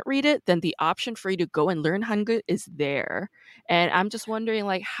can't read it, then the option for you to go and learn Hangul is there. And I'm just wondering,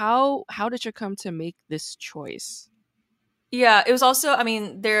 like, how did you come to make this choice? Yeah, it was also, I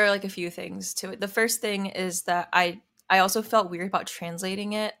mean, there are like a few things to it. The first thing is that I also felt weird about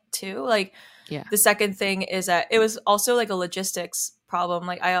translating it too. Like Yeah. the second thing is that it was also like a logistics problem.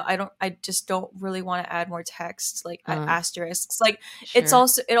 Like I just don't really want to add more text, like Uh, asterisks. Like sure.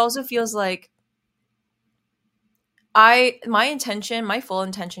 it also feels like my full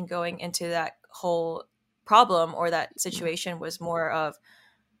intention going into that whole problem or that Yeah. situation was more of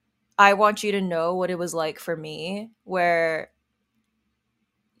I want you to know what it was like for me, where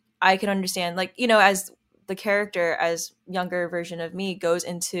I can understand, like, as the character, as younger version of me goes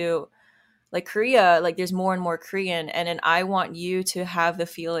into like Korea, like there's more and more Korean, and then I want you to have the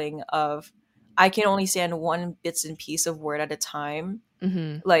feeling of I can only stand one bits and piece of word at a time,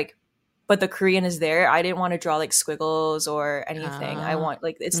 Mhm. like, but the Korean is there. I didn't want to draw like squiggles or anything. I Ah. want,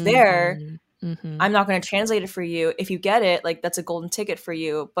 like, it's there. Mhm. Mhm. I'm not going to translate it for you. If you get it, like that's a golden ticket for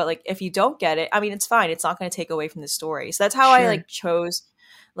you. But like if you don't get it, I mean, it's fine. It's not going to take away from the story. So that's how I Sure. like chose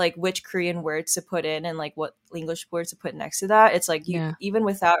like which Korean words to put in and like what English words to put next to that. It's like you, Yeah. even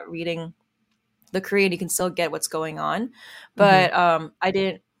without reading the Korean, you can still get what's going on. Mhm. But I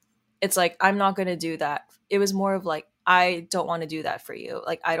didn't. It's like I'm not going to do that. It was more of like I don't want to do that for you.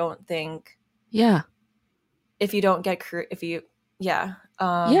 Like I don't think Yeah. if you don't get if you, yeah,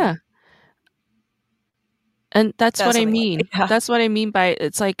 Yeah. And that's that's what I something like mean. yeah. That's what I mean by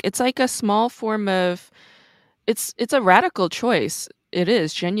it's like a small form of it's a radical choice. It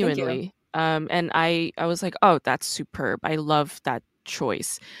is Thank you. genuinely. And I was like, "Oh, that's superb. I love that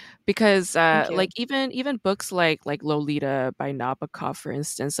choice." Because Thank you. like even books like Lolita by Nabokov, for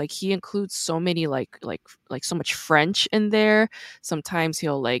instance, like he includes so many like so much French in there. Sometimes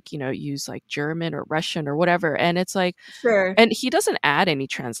he'll like, use like German or Russian or whatever. And it's like, Sure. and he doesn't add any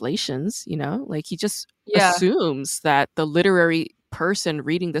translations, like he just Yeah. assumes that the literary person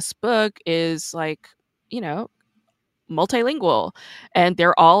reading this book is like, you know, multilingual, and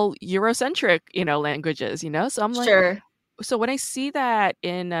they're all Eurocentric, languages, So I'm like, Sure. so when I see that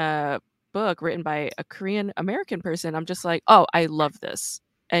in a book written by a Korean American person, I'm just like, oh, I love this.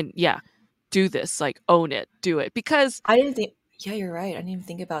 And yeah, do this, like own it, do it, because I didn't think, yeah, you're right. I didn't even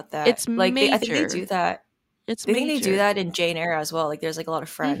think about that. it's Like I think they major. do that. It's They think they do major. that in Jane Eyre as well. Like there's like a lot of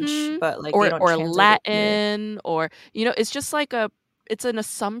French, Mhm. but like they Or don't or translate it here. Latin, or it's just like it's an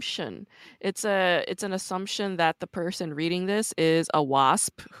assumption. It's an assumption that the person reading this is a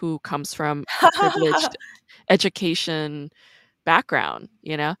WASP who comes from a privileged education background,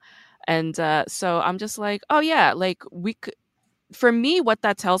 And so I'm just like, "Oh yeah, like we could." For me, what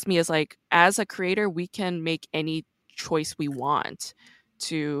that tells me is like as a creator, we can make any choice we want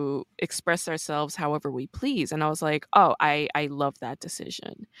to express ourselves however we please. And I was like, "Oh, I love that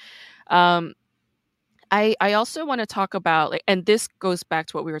decision." Um, I also want to talk about, like, and this goes back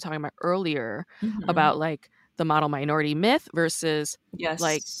to what we were talking about earlier Hmm. about like the model minority myth versus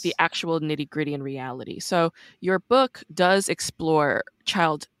like the Yes. actual nitty gritty in reality. So your book does explore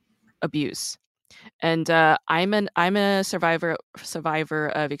child abuse, and I'm a survivor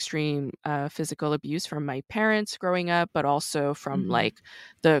of extreme physical abuse from my parents growing up, but also from Hmm. like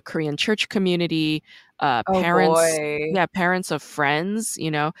the Korean church community, Oh parents, boy. yeah, parents of friends.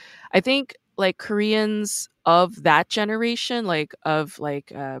 I think like Koreans of that generation, like of like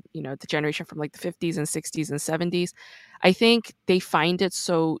the generation from like the 50s and 60s and 70s, I think they find it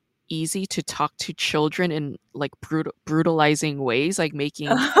so easy to talk to children in like brutalizing ways, like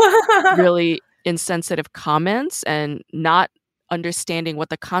making really insensitive comments and not understanding what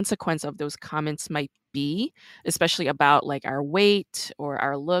the consequence of those comments might be, especially about like our weight or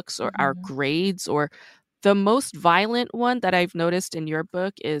our looks or our Mhm. grades. Or the most violent one that I've noticed in your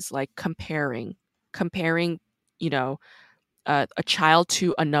book is like comparing, you know, a child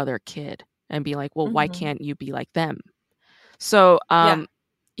to another kid and be like, well, why Mhm. can't you be like them? So, Yeah.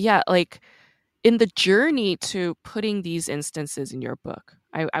 yeah, like in the journey to putting these instances in your book,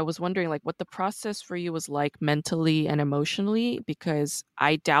 I was wondering like what the process for you was like mentally and emotionally, because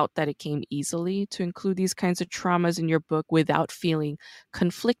I doubt that it came easily to include these kinds of traumas in your book without feeling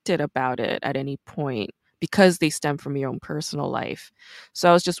conflicted about it at any point, because they stem from your own personal life. So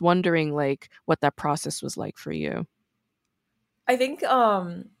I was just wondering like what that process was like for you. I think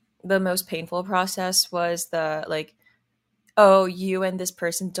the most painful process was the like oh, you and this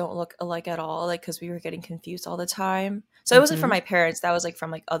person don't look alike at all, like because we were getting confused all the time. So it wasn't from Mm-hmm. my parents, that was like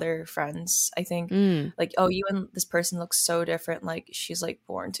from like other friends, I think. Mm. Like, oh, you and this person look so different, like she's like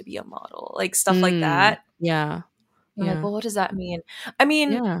born to be a model, like stuff like Mm. that. Yeah. I'm like, Yeah. well, what does that mean? I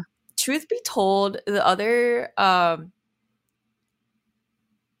mean, Yeah. truth be told, the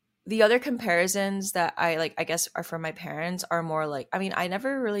other comparisons that I like, I guess, are from my parents are more like, I mean, I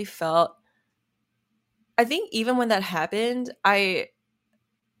never really felt, I think even when that happened, I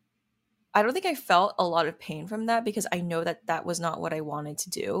don't think I felt a lot of pain from that because I know that that was not what I wanted to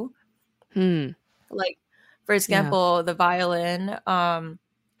do. Hmm. Like, for Yeah. example, the violin,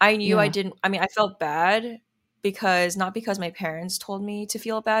 I knew I Yeah. didn't, I mean, I felt bad because not because my parents told me to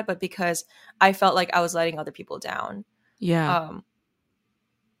feel bad, but because I felt like I was letting other people down. Yeah. Um,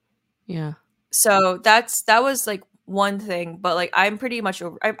 Yeah. so that was like one thing, but like I'm pretty much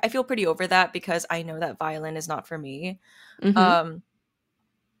over, I feel pretty over that because I know that violin is not for me. Mm-hmm. Um,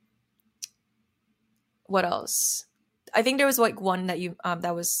 what else? I think there was like one that you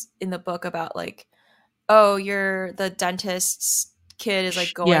that was in the book about like, oh, you're the dentist's kid is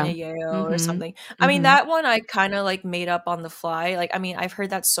like going Yeah. to Yale or Mm-hmm. something. I mean, Mm-hmm. that one I kind of like made up on the fly. Like, I mean, I've heard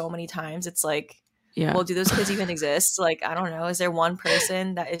that so many times. It's like, Yeah. well, do those kids even exist? Like, I don't know. Is there one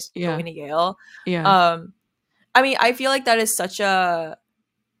person that is Yeah. going to Yale? Yeah. Um, I mean, I feel like that is such a,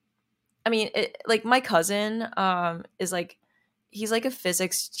 I mean, like my cousin is like, he's like a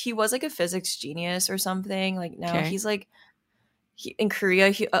physics, he was like a physics genius or something. Like now Okay. he's like, in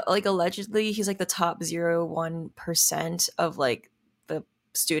Korea, like allegedly he's like the top 0.01% of like the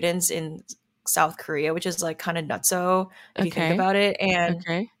students in South Korea, which is like kind of nutso if you think Okay. about it.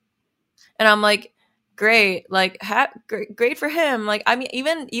 Okay. And I'm like, great, like great for him. Like, I mean,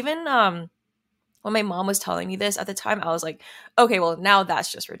 even when my mom was telling me this at the time, I was like, okay, well now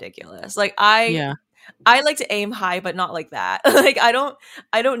that's just ridiculous. Like Yeah. I like to aim high, but not like that. Like I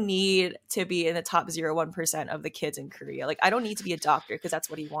don't need to be in the top 0.01% of the kids in Korea. Like I don't need to be a doctor because that's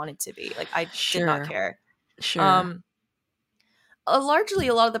what he wanted to be. Like I did not Sure. care. Sure. Um, largely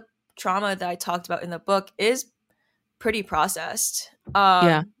a lot of the trauma that I talked about in the book is pretty processed.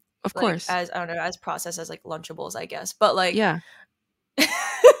 Yeah. Of Like course. as I don't know, as processed as like Lunchables, I guess. But like Yeah.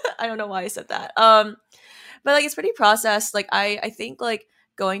 I don't know why I said that. But like it's pretty processed. Like I think like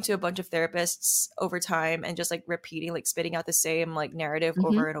going to a bunch of therapists over time and just like repeating, like spitting out the same like narrative Mm-hmm.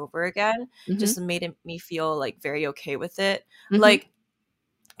 over and over again Mm-hmm. just me feel like very okay with it. Mm-hmm. Like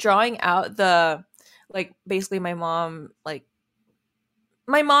drawing out the, like basically my mom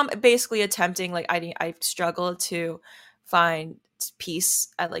basically attempting, like I struggled to find peace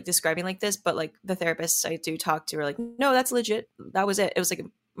at like describing like this, but like the therapists I do talk to are like, no, that's legit, that was it, it was like a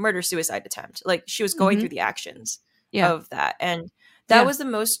murder suicide attempt, like she was going Mm-hmm. through the actions Yeah. of that. And that Yeah. was the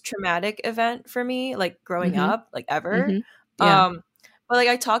most traumatic event for me, like growing Mm-hmm. up, like ever. Mm-hmm. Yeah. um but like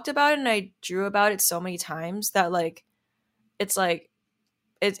I talked about it and I drew about it so many times that like it's like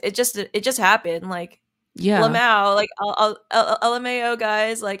it just happened, like Yeah. Lamau, like LMAO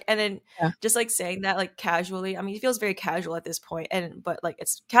guys, like, and then Yeah. just like saying that like casually. I mean, it feels very casual at this point, and but like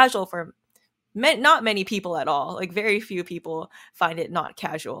it's casual for not many people at all. Like very few people find it not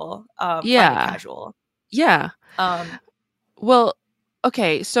casual. Find it Yeah. casual. Yeah. Um, Well,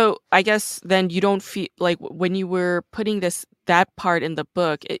 okay, so I guess then you don't feel like when you were putting that part in the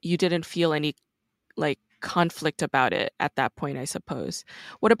book, you didn't feel any like conflict about it at that point, I suppose.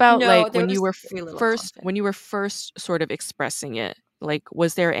 What about no, like there when you was were very little first conflict. when you were first sort of expressing it? Like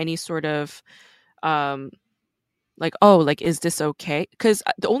was there any sort of um like, oh, like is this okay? Cuz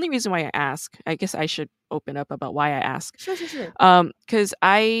the only reason why I ask, I guess I should open up about why I ask. Sure, sure, sure. Cuz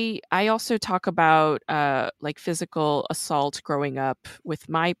I also talk about like physical assault growing up with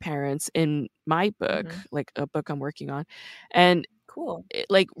my parents in my book, Hmm. like a book I'm working on. And Cool.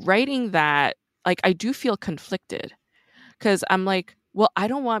 like writing that, like I do feel conflicted because I'm like, well, I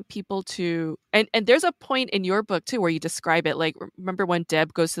don't want people to, and there's a point in your book too where you describe it, like remember when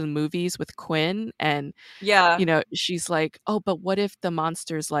Deb goes to the movies with Quinn and Yeah. she's like, oh, but what if the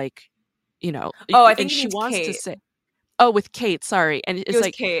monster's like, Oh, I think and he she means wants to Kate. say, oh, with Kate, sorry, and It it's was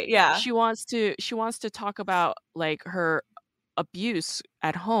like Kate. Yeah. she wants to talk about like her abuse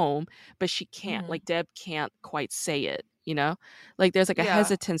at home, but she can't, Hmm. like Deb can't quite say it, like there's like a Yeah.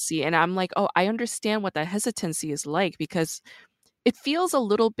 hesitancy, and I'm like, oh, I understand what that hesitancy is like because it feels a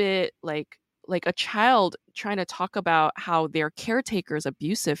little bit like a child trying to talk about how their caretaker is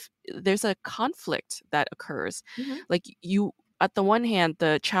abusive. There's a conflict that occurs. Hmm. Like you, at the one hand,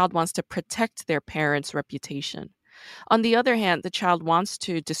 the child wants to protect their parents' reputation. On the other hand, the child wants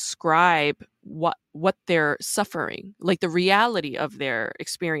to describe what they're suffering, like the reality of their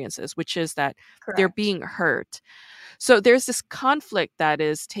experiences, which is that they're Correct. being hurt. So there's this conflict that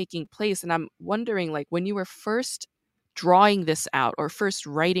is taking place, and I'm wondering, like, when you were first drawing this out, or first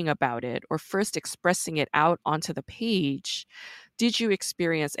writing about it, or first expressing it out onto the page, did you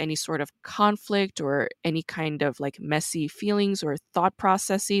experience any sort of conflict or any kind of like messy feelings or thought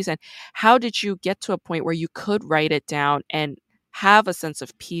processes? And how did you get to a point where you could write it down and have a sense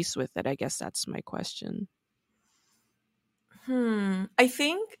of peace with it? I guess that's my question. I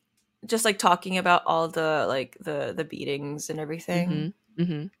think just like talking about all the like the beatings and everything. Mhm.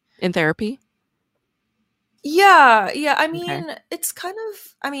 Mhm. In therapy? Yeah, yeah. I Okay. mean, it's kind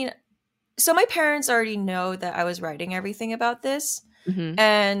of, I mean, so my parents already know that I was writing everything about this. Mhm.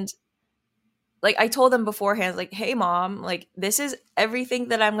 And like I told them beforehand, like, hey mom, like this is everything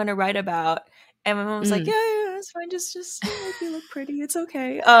that I'm gonna write about. And my mom was like, Mm. yeah, yeah, it's fine, just make me look pretty, it's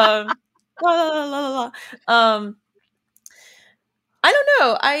okay. La la la la la. I don't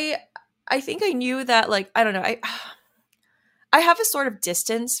know. I think I knew that like I don't know. I have a sort of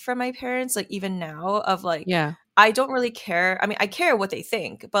distance from my parents, like even now, of like Yeah. I don't really care. I mean, I care what they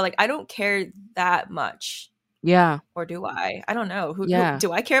think, but like I don't care that much. Yeah. Or do I? I don't know. Who Yeah.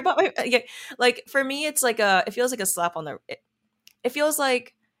 do I care about my yeah, like for me it's like a it feels like a slap on the it feels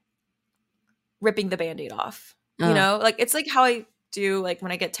like ripping the band-aid off. You Uh, know? Like it's like how I do like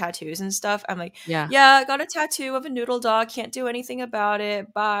when I get tattoos and stuff. I'm like, yeah. "Yeah, I got a tattoo of a noodle dog, can't do anything about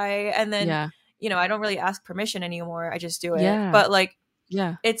it. Bye." And then, Yeah. I don't really ask permission anymore. I just do it. Yeah. But like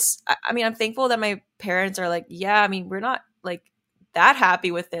Yeah. I mean, I'm thankful that my parents are like, "Yeah, I mean, we're not like that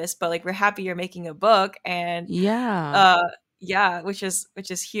happy with this, but like we're happy you're making a book." And Yeah. uh yeah, which is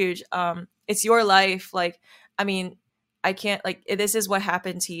huge. It's your life. Like, I mean, I can't like this is what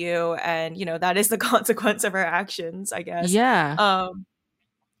happened to you, and that is the consequence of our actions, I guess. Yeah. um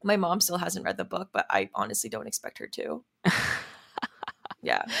my mom still hasn't read the book, but I honestly don't expect her to.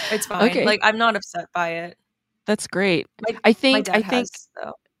 Yeah, it's fine. Okay. Like, I'm not upset by it. That's great. my my I dad think has,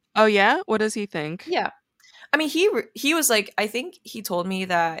 though. Oh, yeah? What does he think? Yeah, I mean, he was like, I think he told me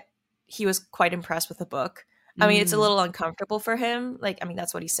that he was quite impressed with the book. I mean, it's a Mm. little uncomfortable for him. Like, I mean,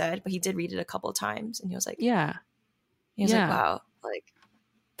 that's what he said, but he did read it a couple times, and Yeah. he was like, Yeah. "Wow, like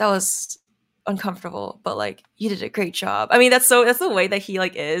that was uncomfortable, but like you did a great job." I mean, that's the way that he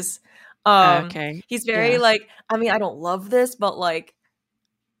like is. Okay. He's very Yeah. like, I mean, I don't love this, but like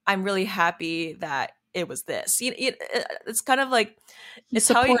I'm really happy that it was this. It's kind of like He's it's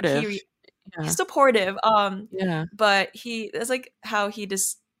how supportive. he's Yeah. supportive. Yeah. But that's like how he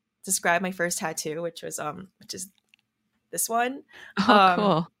just described my first tattoo, which is this one. Oh, Um,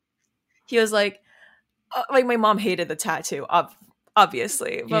 cool. he was like my mom hated the tattoo,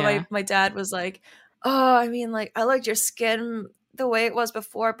 obviously, but Yeah. my dad was like, "Oh, I mean, like I liked your skin the way it was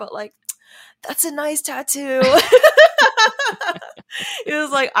before, but like that's a nice tattoo." He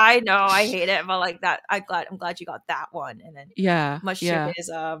was like, "I know, I hate it, but like that, I'm glad you got that one." And then, Yeah. much to Yeah. his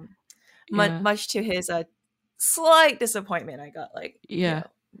Yeah. much to his slight disappointment, I got like Yeah.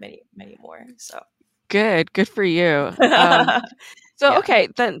 many more. So Good. Good for you. So yeah, okay,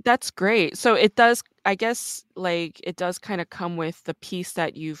 then that's great. So it does, I guess, like it does kind of come with the peace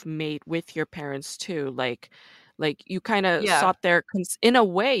that you've made with your parents too. Like you kind of yeah, sought their in a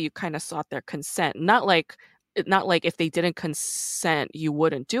way, you kind of sought their consent. Not like if they didn't consent, you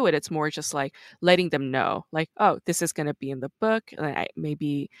wouldn't do it. It's more just like letting them know, like, oh, this is going to be in the book. And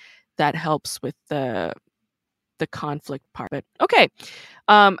maybe that helps with the conflict part. But okay,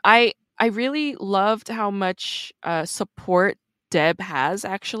 I really loved how much support Deb has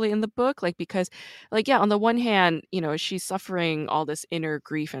actually in the book, like because, like yeah, on the one hand, she's suffering all this inner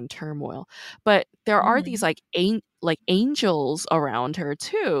grief and turmoil, but there are these hmm, like angels around her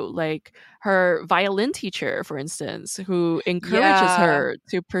too, like her violin teacher, for instance, who encourages yeah, her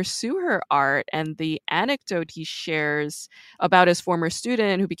to pursue her art, and the anecdote he shares about his former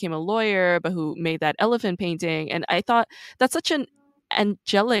student who became a lawyer but who made that elephant painting, and I thought that's such an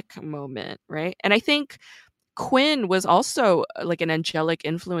angelic moment, right? And I think Quinn was also like an angelic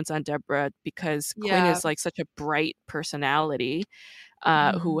influence on Deborah because Quinn yeah. is like such a bright personality who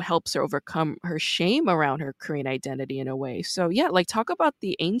Mhm. helps her overcome her shame around her Korean identity in a way. So yeah, like talk about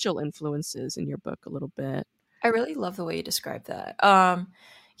the angel influences in your book a little bit. I really love the way you described that.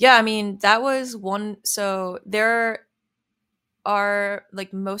 Yeah, I mean, that was one. So there are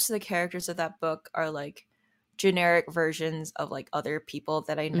like most of the characters of that book are like generic versions of like other people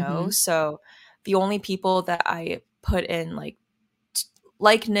that I know. Mm-hmm. So the only people that I put in like t-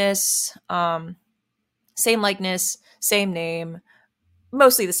 likeness, same likeness, same name,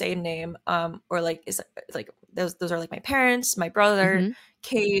 mostly the same name, or like is like those are like my parents, my brother, Mm-hmm.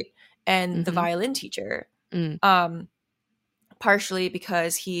 Kate, and the Mm-hmm. violin teacher. Mm. Um, partially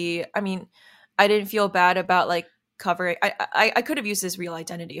because I mean, I didn't feel bad about like covering. I could have used his real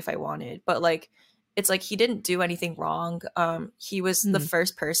identity if I wanted, but like it's like he didn't do anything wrong. He was the Mm,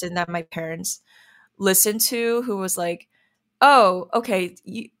 first person that my parents listened to who was like, oh, okay,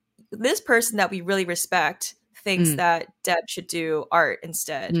 this person that we really respect thinks mm, that Deb should do art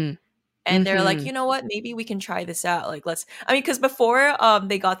instead. mm, And they're like, mhm. you know what, maybe we can try this out. Like, let's, I mean, because before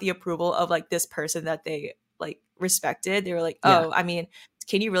they got the approval of like this person that they like respected, they were like, Yeah. oh, I mean,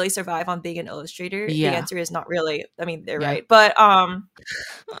 can you really survive on being an illustrator? The Yeah. answer is not really. I mean, they're Yeah. right. But I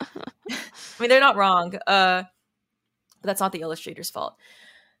mean, they're not wrong. But that's not the illustrator's fault.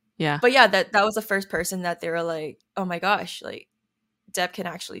 Yeah. But yeah, that was the first person that they were like, oh my gosh, like Deb can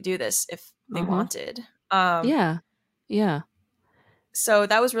actually do this if they Uh-huh. wanted. Um, Yeah. Yeah. so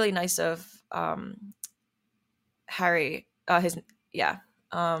that was really nice of Harry. His yeah,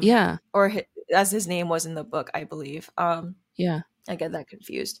 Yeah. or as his name was in the book, I believe. Yeah. I get that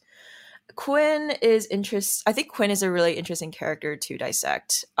confused. Quinn is interest. I think Quinn is a really interesting character to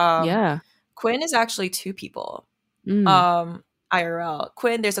dissect. Yeah. Quinn is actually two people. Mm. Um, IRL.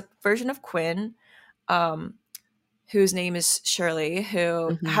 Quinn. There's a version of Quinn, um, whose name is Shirley,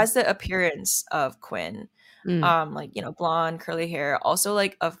 who Mhm. has the appearance of Quinn. Mm. Like blonde, curly hair, also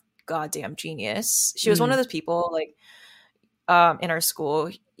like a goddamn genius. She was one of Mm. those people like in our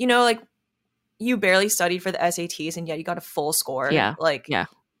school. Like you barely studied for the SATs and yet you got a full score. Yeah. Like, Yeah.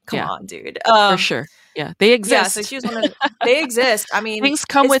 come Yeah. on, dude. For sure. Yeah. They Yeah, so exist. she was one of they exist. I mean, Things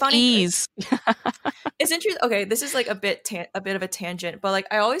come it's with funny. ease. It's interesting. Okay, this is like a bit of a tangent, but like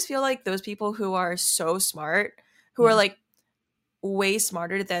I always feel like those people who are so smart, who are Yeah. like way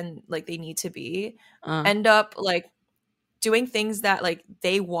smarter than like they need to be, Uh. end up like doing things that like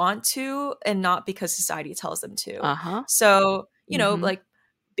they want to and not because society tells them to. Uh-huh. So, Mhm. like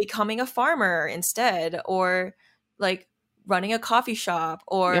becoming a farmer instead, or like running a coffee shop, Yep.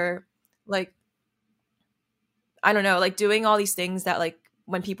 or like I don't know, like doing all these things that like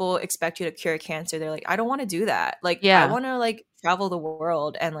when people expect you to cure cancer, they're like, I don't want to do that. Like I Yeah. want to like travel the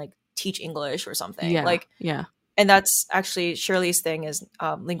world and like teach English or something. Yeah. Like, Yeah. and that's actually Shirley's thing is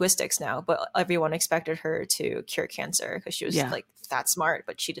linguistics now, but everyone expected her to cure cancer because she was Yeah. like that smart,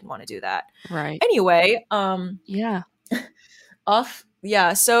 but she didn't want to do that. Right. Anyway, Yeah. off,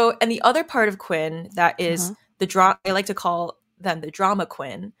 yeah. So, and the other part of Quinn that is Uh-huh. the drama, I like to call them the drama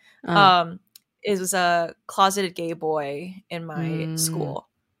Quinn, Uh. um, is a closeted gay boy in my Mm. school.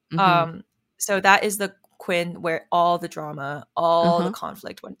 Mhm. Um, so that is the Quinn where all the drama, all the Uh-huh.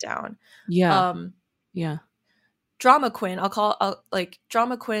 conflict went down. Yeah. Um, Yeah. Drama Quinn, like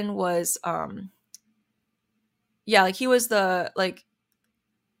Drama Quinn was yeah, like he was the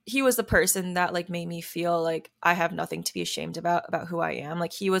person that like made me feel like I have nothing to be ashamed about who I am.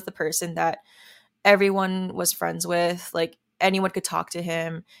 Like he was the person that everyone was friends with, like anyone could talk to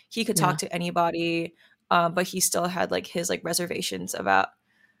him, he could talk Yeah. to anybody, but he still had like his like reservations about,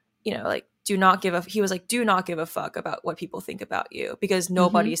 like he was like, do not give a fuck about what people think about you because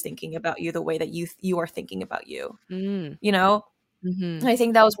nobody Mhm. is thinking about you the way that you are thinking about you. Mm. you know Mhm. and I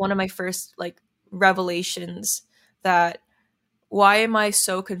think that was one of my first like revelations, that why am I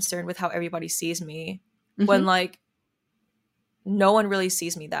so concerned with how everybody sees me when Mhm. like no one really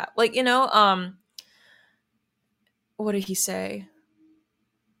sees me that, like, what did he say?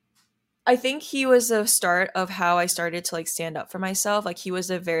 I think he was the start of how I started to like stand up for myself. Like he was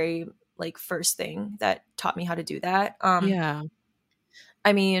a very like first thing that taught me how to do that. Yeah.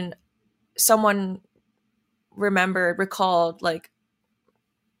 I mean, someone recalled like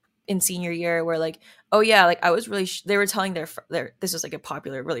in senior year where like, oh yeah, like I was really they were telling their this was like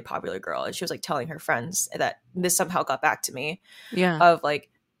a really popular girl, and she was like telling her friends that this somehow got back to me Yeah. of like,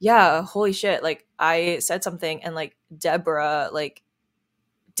 yeah, holy shit, like I said something and like Deborah like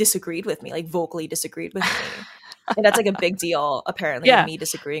disagreed with me, like vocally disagreed with me. And that's like a big deal, apparently, Yeah. me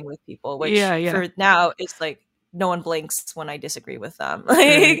disagreeing with people, which Yeah, yeah. for now is like no one blinks when I disagree with them.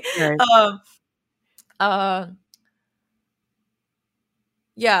 Right, Like, right. um, uh,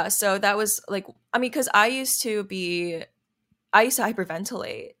 yeah. So that was like, I mean, because I used to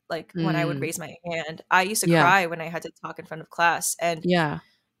hyperventilate, like when I would Mm. raise my hand. I used to Yeah. cry when I had to talk in front of class, and Yeah.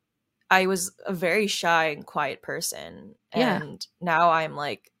 I was a very shy and quiet person. Yeah. And now I'm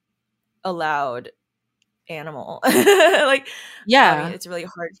like a loud animal. Like, I mean, Yeah. it's really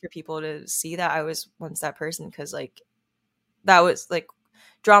hard for people to see that I was once that person, because like that was like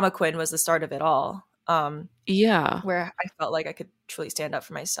drama Quinn was the start of it all. Yeah. Where I felt like I could truly stand up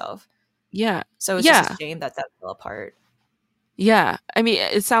for myself. Yeah. So it's just a Yeah. shame that that fell apart. Yeah. I mean,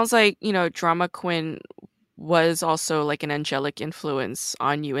 it sounds like, Drama Quinn was also like an angelic influence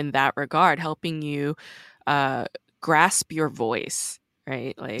on you in that regard, helping you uh grasp your voice,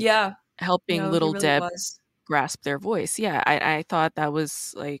 right? Like Yeah, helping he little really Deb was. grasp their voice. Yeah, I thought that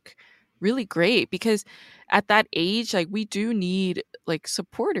was like really great because at that age, like we do need like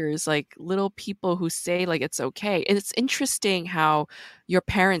supporters, like little people who say like it's okay. And it's interesting how your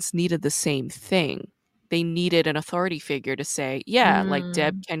parents needed the same thing. They needed an authority figure to say, yeah, like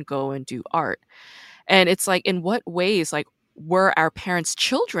Deb Mm. can go and do art. And it's like, in what ways, like, were our parents'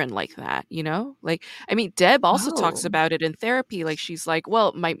 children like that, you know? Like, I mean, Deb also talks Oh. about it in therapy. Like, she's like,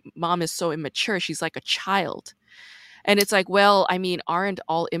 well, my mom is so immature. She's like a child. And it's like, well, I mean, aren't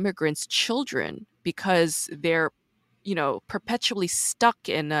all immigrants children because they're, perpetually stuck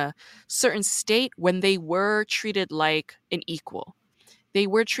in a certain state when they were treated like an equal? They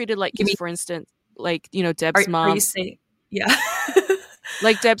were treated like, You because mean for instance, like, are you saying yeah.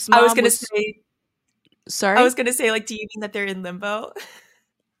 Deb's I was mom gonna was, say I was sorry? gonna say, like, do you mean that they're in limbo?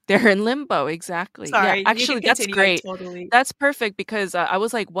 They're in limbo, exactly. Yeah, Sorry, you can actually, that's continue, I great. totally That's perfect because, I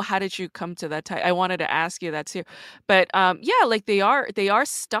was like, "Well, how did you come to that I wanted to ask you that too. But, yeah, like, they are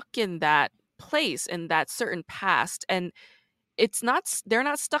stuck in that place, in that certain past, and it's not s they're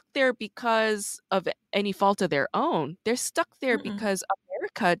not stuck there because of any fault of their own. They're stuck there mm-mm. because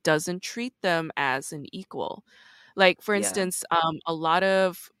America doesn't treat them as an equal. Like, for Yeah. instance, a lot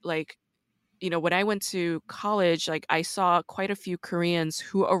of, like, when I went to college, like I saw quite a few Koreans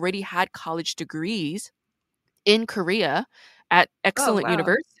who already had college degrees in Korea at Oh, excellent wow.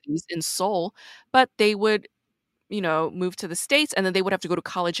 universities in Seoul, but they would, move to the States and then they would have to go to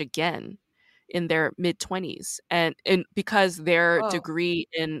college again in their mid 20s and because their Oh. degree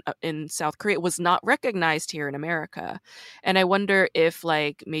in South Korea was not recognized here in America. And I wonder if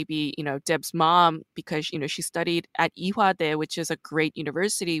like maybe, Deb's mom, because she studied at Ihwade, which is a great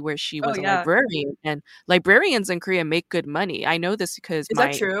university where she Oh, was a yeah. librarian, and librarians in Korea make good money. I know this because Is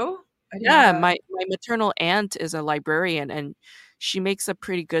that true? I didn't know yeah, that. my maternal aunt is a librarian and she makes a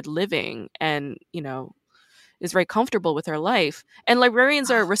pretty good living and, is very comfortable with her life. And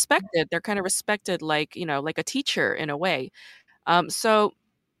librarians are respected. They're kind of respected like, like a teacher in a way. So,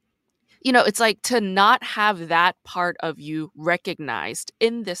 it's like to not have that part of you recognized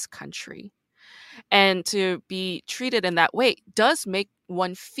in this country and to be treated in that way does make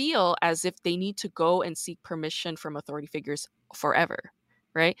one feel as if they need to go and seek permission from authority figures forever,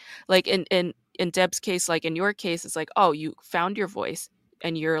 right? Like in Deb's case, like in your case, it's like, oh, you found your voice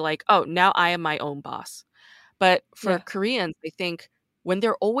and you're like, oh, now I am my own boss. But for Yeah. Koreans, I think when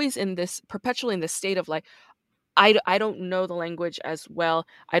they're always in this perpetually in this state of like, I don't know the language as well,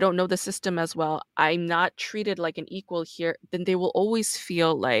 I don't know the system as well, I'm not treated like an equal here, then they will always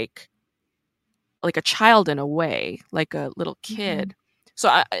feel like a child in a way, like a little Mhm. kid. So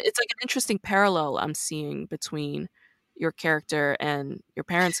it's like an interesting parallel I'm seeing between your character and your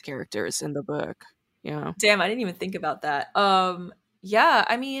parents' characters in the book. Yeah. Damn, I didn't even think about that. Yeah,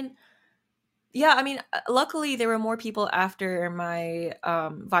 luckily there were more people after my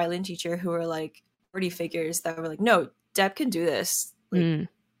violin teacher who were like authority figures that were like, no, Deb can do this. Like Mm.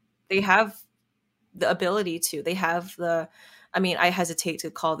 they have the ability to. They have the I hesitate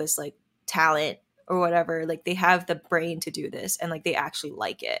to call this like talent or whatever. Like they have the brain to do this and like they actually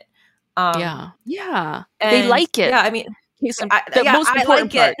like it. Um Yeah. Yeah. They and like it. yeah, Case in the most I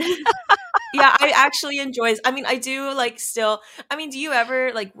important like it. part. Yeah, I actually enjoy I do like still do you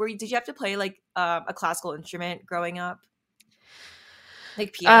ever like did you have to play like a classical instrument growing up?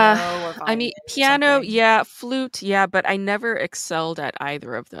 Like Uh, piano or I violin mean, or piano, something? yeah, flute, yeah, but I never excelled at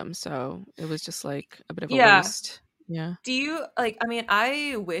either of them, so it was just like a bit of a Yeah. waste. Yeah. Do you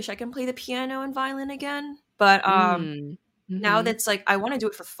I wish I can play the piano and violin again, but Mm. now Mhm. that's like I want to do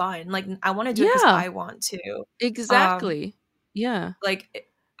it for fun. Like I want to do it because Yeah, I want to. Um exactly. Yeah.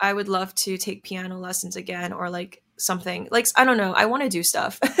 I would love to take piano lessons again or like something. Like I don't know, I want to do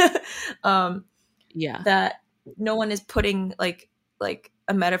stuff. um Yeah. that no one is putting like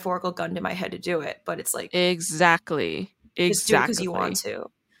a metaphorical gun to my head to do it, but it's like Exactly. just do it because you want Exactly.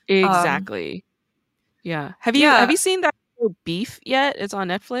 to. Um, Exactly. Yeah. Have you yeah. seen that show Beef yet? It's on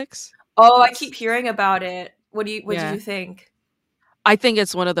Netflix. Oh, I It's keep hearing about it. What did yeah. you think? I think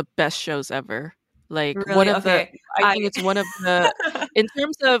it's one of the best shows ever. Like one Really? of the Okay. I think it's one of the in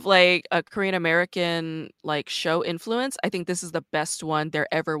terms of like a Korean American like show influence, I think this is the best one there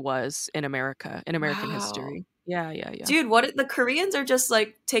ever was in America, in American Wow. history. Yeah, yeah, yeah. Dude, what the Koreans are just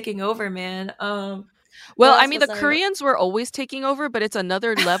like taking over, man. What Well, I else mean was the I Koreans were always taking over, but it's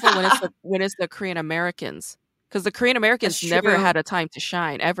another level when it's the Korean Americans. Because the Korean That's Americans never true. had a time to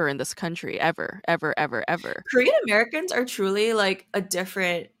shine ever in this country, ever, ever, ever, ever. Korean Americans are truly like a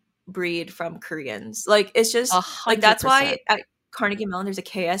different breed from Koreans. Like it's A just like hundred that's why percent. at Carnegie Mellon there's a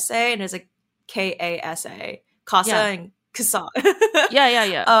KSA and there's a KASA, Casa Yeah. and Kasa. Yeah, yeah,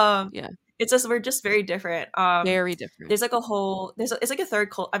 yeah. um, Yeah. It's just we're just very different. Very different. There's like a whole it's like a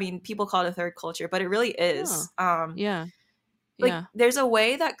I mean, people call it a third culture, but it really Oh, is. yeah, Like yeah. there's a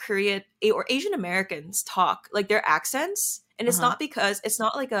way that or Asian Americans talk, like their accents, and Uh it's huh. not because it's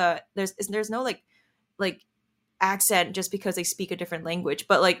not like a there's no like accent just because they speak a different language,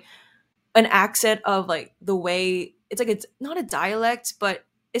 but like an accent of like the way it's not a dialect, but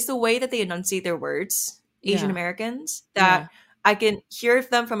it's the way that they enunciate their words, Asian Yeah, Americans, yeah. that I can hear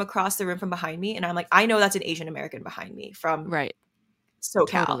them from across the room from behind me, and I'm like, I know that's an Asian American behind me from Right. SoCal.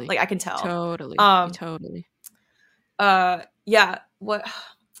 Totally. Like I can tell. Totally. Um Totally.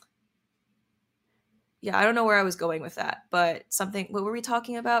 yeah, I don't know where I was going with that, but something what were we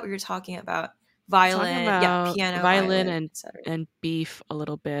talking about? We were talking about Talking violin, yeah, about piano, violin violin, etc. and beef a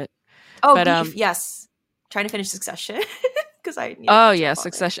little bit. Oh, But beef, yes. Trying to finish Succession because I need to oh catch yeah, up on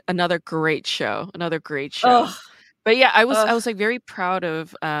it. Succession, another great show. Another great show. Ugh, But yeah, I ugh. was like very proud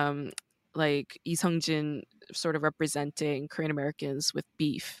of like Lee Sung-jin sort of representing Korean Americans with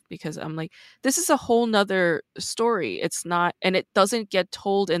beef, because I'm like, this is a whole nother story. It's not, and it doesn't get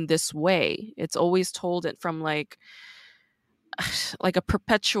told in this way. It's always told it from like a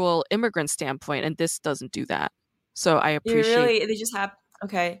perpetual immigrant standpoint, and this doesn't do that. So You really they just have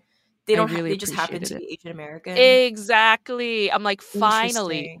okay. They I don't really they just happen appreciated to it. be Asian American. Exactly. I'm like,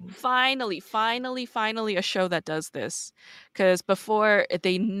 finally, Interesting. finally, finally, finally a show that does this. Because before,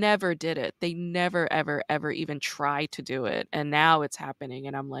 they never did it. They never, ever, ever even tried to do it. And now it's happening.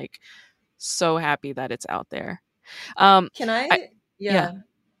 And I'm like, so happy that it's out there. Um, Can I, I yeah, yeah.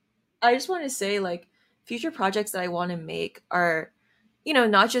 I just want to say like future projects that I want to make are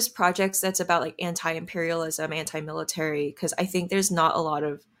not just projects that's about like anti-imperialism, anti-military, because I think there's not a lot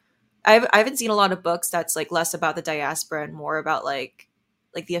of I haven't seen a lot of books that's like less about the diaspora and more about like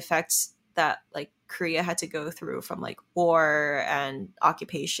the effects that like Korea had to go through from like war and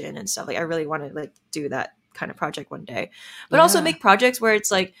occupation and stuff. Like I really want to like do that kind of project one day. But also yeah. make projects where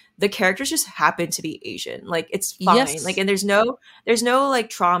it's like the characters just happen to be Asian. Like it's fine. Like Yes. and there's no like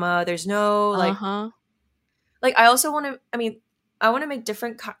trauma, there's no Uh-huh. like I also want to I mean I want to make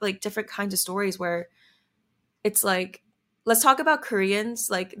different kinds of stories where it's like let's talk about Koreans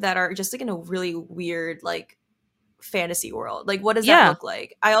like that are just like in a really weird like fantasy world. Like what does that Yeah. look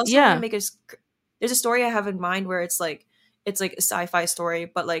like? I also want to Yeah. make there's a story I have in mind where it's like a sci-fi story,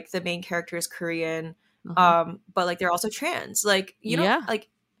 but like the main character is Korean, Uh-huh. but like they're also trans. Like Yeah. like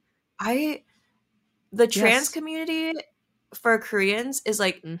I the trans Yes. community for Koreans is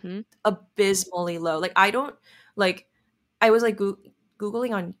like Mm-hmm. abysmally low. Like I don't like I was like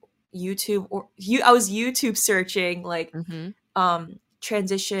googling on YouTube I was YouTube searching like Mm-hmm.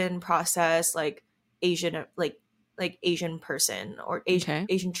 transition process like Asian like Asian person or Okay.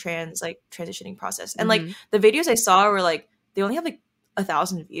 Asian trans like transitioning process. And like Mm-hmm. the videos I saw were like they only have like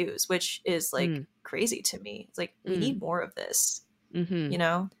 1,000 views, which is like Mm. crazy to me. It's like we Mm. need more of this, Mm-hmm. you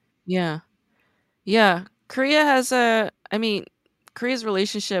know? Yeah. Yeah, Korea has I mean, Korea's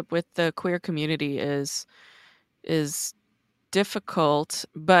relationship with the queer community is difficult,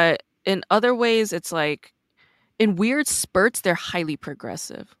 but in other ways it's like in weird spurts they're highly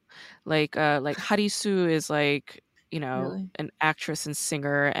progressive. Like Harisu is like, Really? an actress and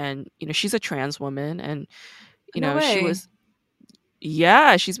singer, and she's a trans woman, and No she way. was,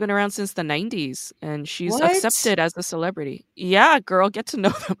 yeah, she's been around since the 90s, and she's What? accepted as a celebrity. Yeah, girl, get to know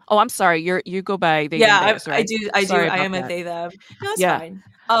them. Oh, I'm sorry. You go by they them Yeah, theirs, I right? do. Sorry I about am a that. they them. No, it's Yeah. fine.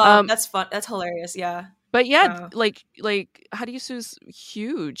 Um That's fun. That's hilarious. Yeah. but yeah, Wow. like Harisu's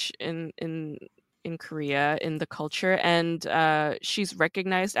huge in Korea, in the culture, and she's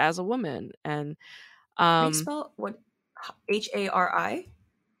recognized as a woman, and How do you um spell what? Hari?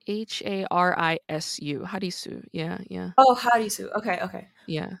 Harisu. Harisu. Yeah, yeah. Oh, Harisu. Okay, okay.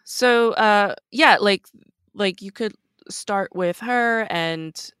 Yeah. So, yeah, like you could start with her,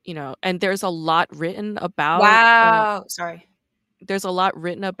 and and Wow. Sorry. there's a lot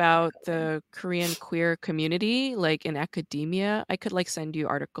written about Okay. the Korean queer community, like in academia. I could like send you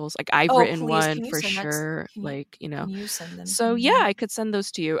articles. Like I've Oh, written please, one can you for send that? sure. Like, Can you send them to so yeah, me? I could send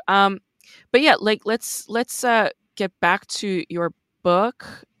those to you. But yeah, like let's get back to your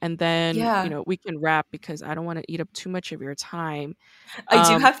book, and then, Yeah, we can wrap, because I don't want to eat up too much of your time. I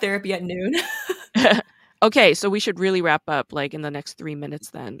do Um have therapy at noon. okay, so we should really wrap up like in the next 3 minutes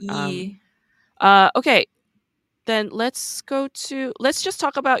then. Ye. Okay, then let's just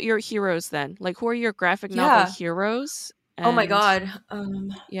talk about your heroes then. Like, who are your graphic novel Yeah. heroes? Oh my And God.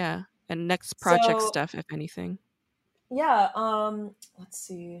 yeah, and next project So stuff, if anything. yeah. Let's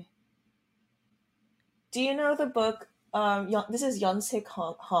see. Do you know the book? This is Yeonsik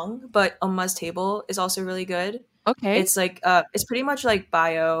Hung, but Omma's Table is also really good. Okay. It's like it's pretty much like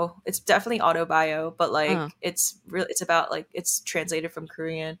bio. It's definitely auto bio, but Uh, like it's about like it's translated from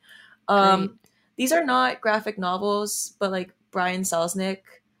Korean. great. Um these are not graphic novels, but like Brian Selznick,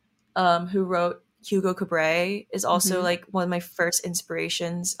 who wrote Hugo Cabret, is also Mhm. like one of my first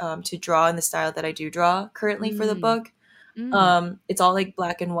inspirations to draw in the style that I do draw currently for the Mm. book. Mm. It's all like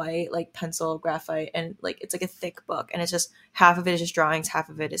black and white, like pencil graphite, and like it's like a thick book, and it's just half of it is just drawings, half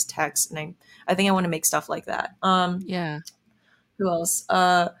of it is text, and I think I want to make stuff like that. Yeah. Who else?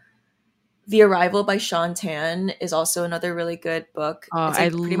 The Arrival by Sean Tan is also another really good book. Oh, It's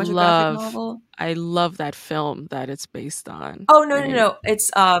like pretty much a graphic novel. I love that film that it's based on, Oh no no right? no!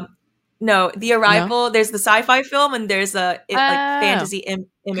 It's no, The No? Arrival. There's the sci-fi film, and there's like Oh, fantasy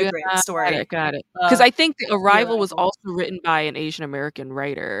immigrant got story. it, got it. Because Uh, I think The The Arrival was Arrival. also written by an Asian American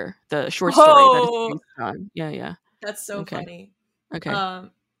writer, the short story that it's Oh, based on. Yeah, yeah. that's so Okay, funny. okay,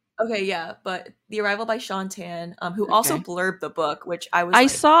 Um, okay, yeah, but The Arrival by Sean Tan, who also okay. blurbed the book, which I was I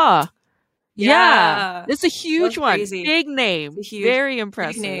like, saw. Yeah. yeah, It's a that huge was one. crazy. Big It's name. a huge, Very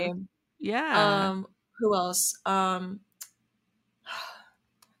big impressive. name. Yeah. Who else?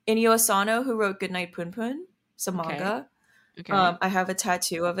 Inyo Asano, who wrote Goodnight Punpun, some Okay, manga. okay. I have a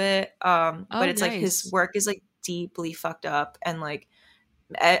tattoo of it. But Oh, it's like his nice. work is like deeply fucked up, and like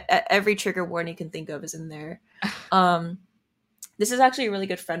every trigger warning you can think of is in there. Um, this is actually a really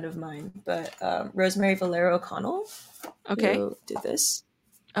good friend of mine, but Rosemary Valero O'Connell, Okay. who did this.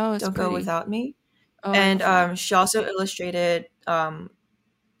 Oh, it's Don't Go pretty. Without Me. Oh, I And love that. she also illustrated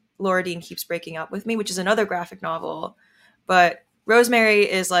Laura Dean Keeps Breaking Up With Me, which is another graphic novel. But Rosemary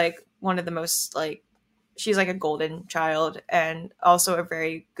is like one of the most like she's like a golden child and also a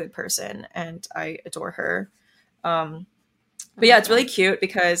very good person, and I adore her. Um, I but yeah, love it's really that. cute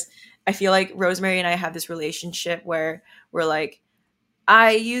because I feel like Rosemary and I have this relationship where we're like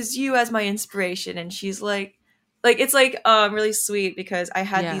I use you as my inspiration, and she's like it's like really sweet because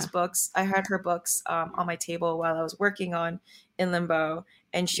Yeah, I had her books on my table while I was working on In Limbo,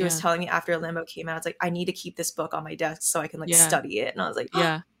 and she was yeah, telling me after Limbo came out, it's like I need to keep this book on my desk so I can like yeah, study it, and I was like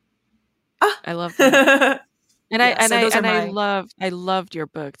yeah. I love that. ah. Yeah, so those are my I loved your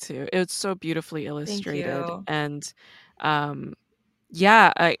book too. It was so beautifully thank illustrated, you. and um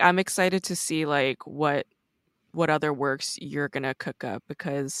yeah, I'm excited to see like what other works you're gonna cook up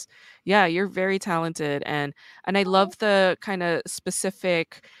because yeah, you're very talented, and I love the kind of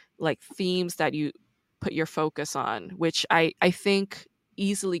specific like themes that you put your focus on, which I think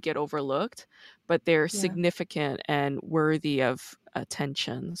easily get overlooked, but they're Yeah, significant and worthy of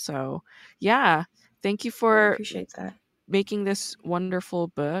attention. So yeah, thank you really for appreciate that. making this wonderful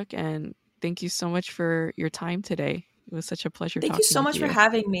book, and thank you so much for your time today. It was such a pleasure Thank you talking so with much for you.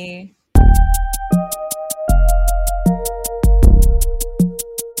 having me.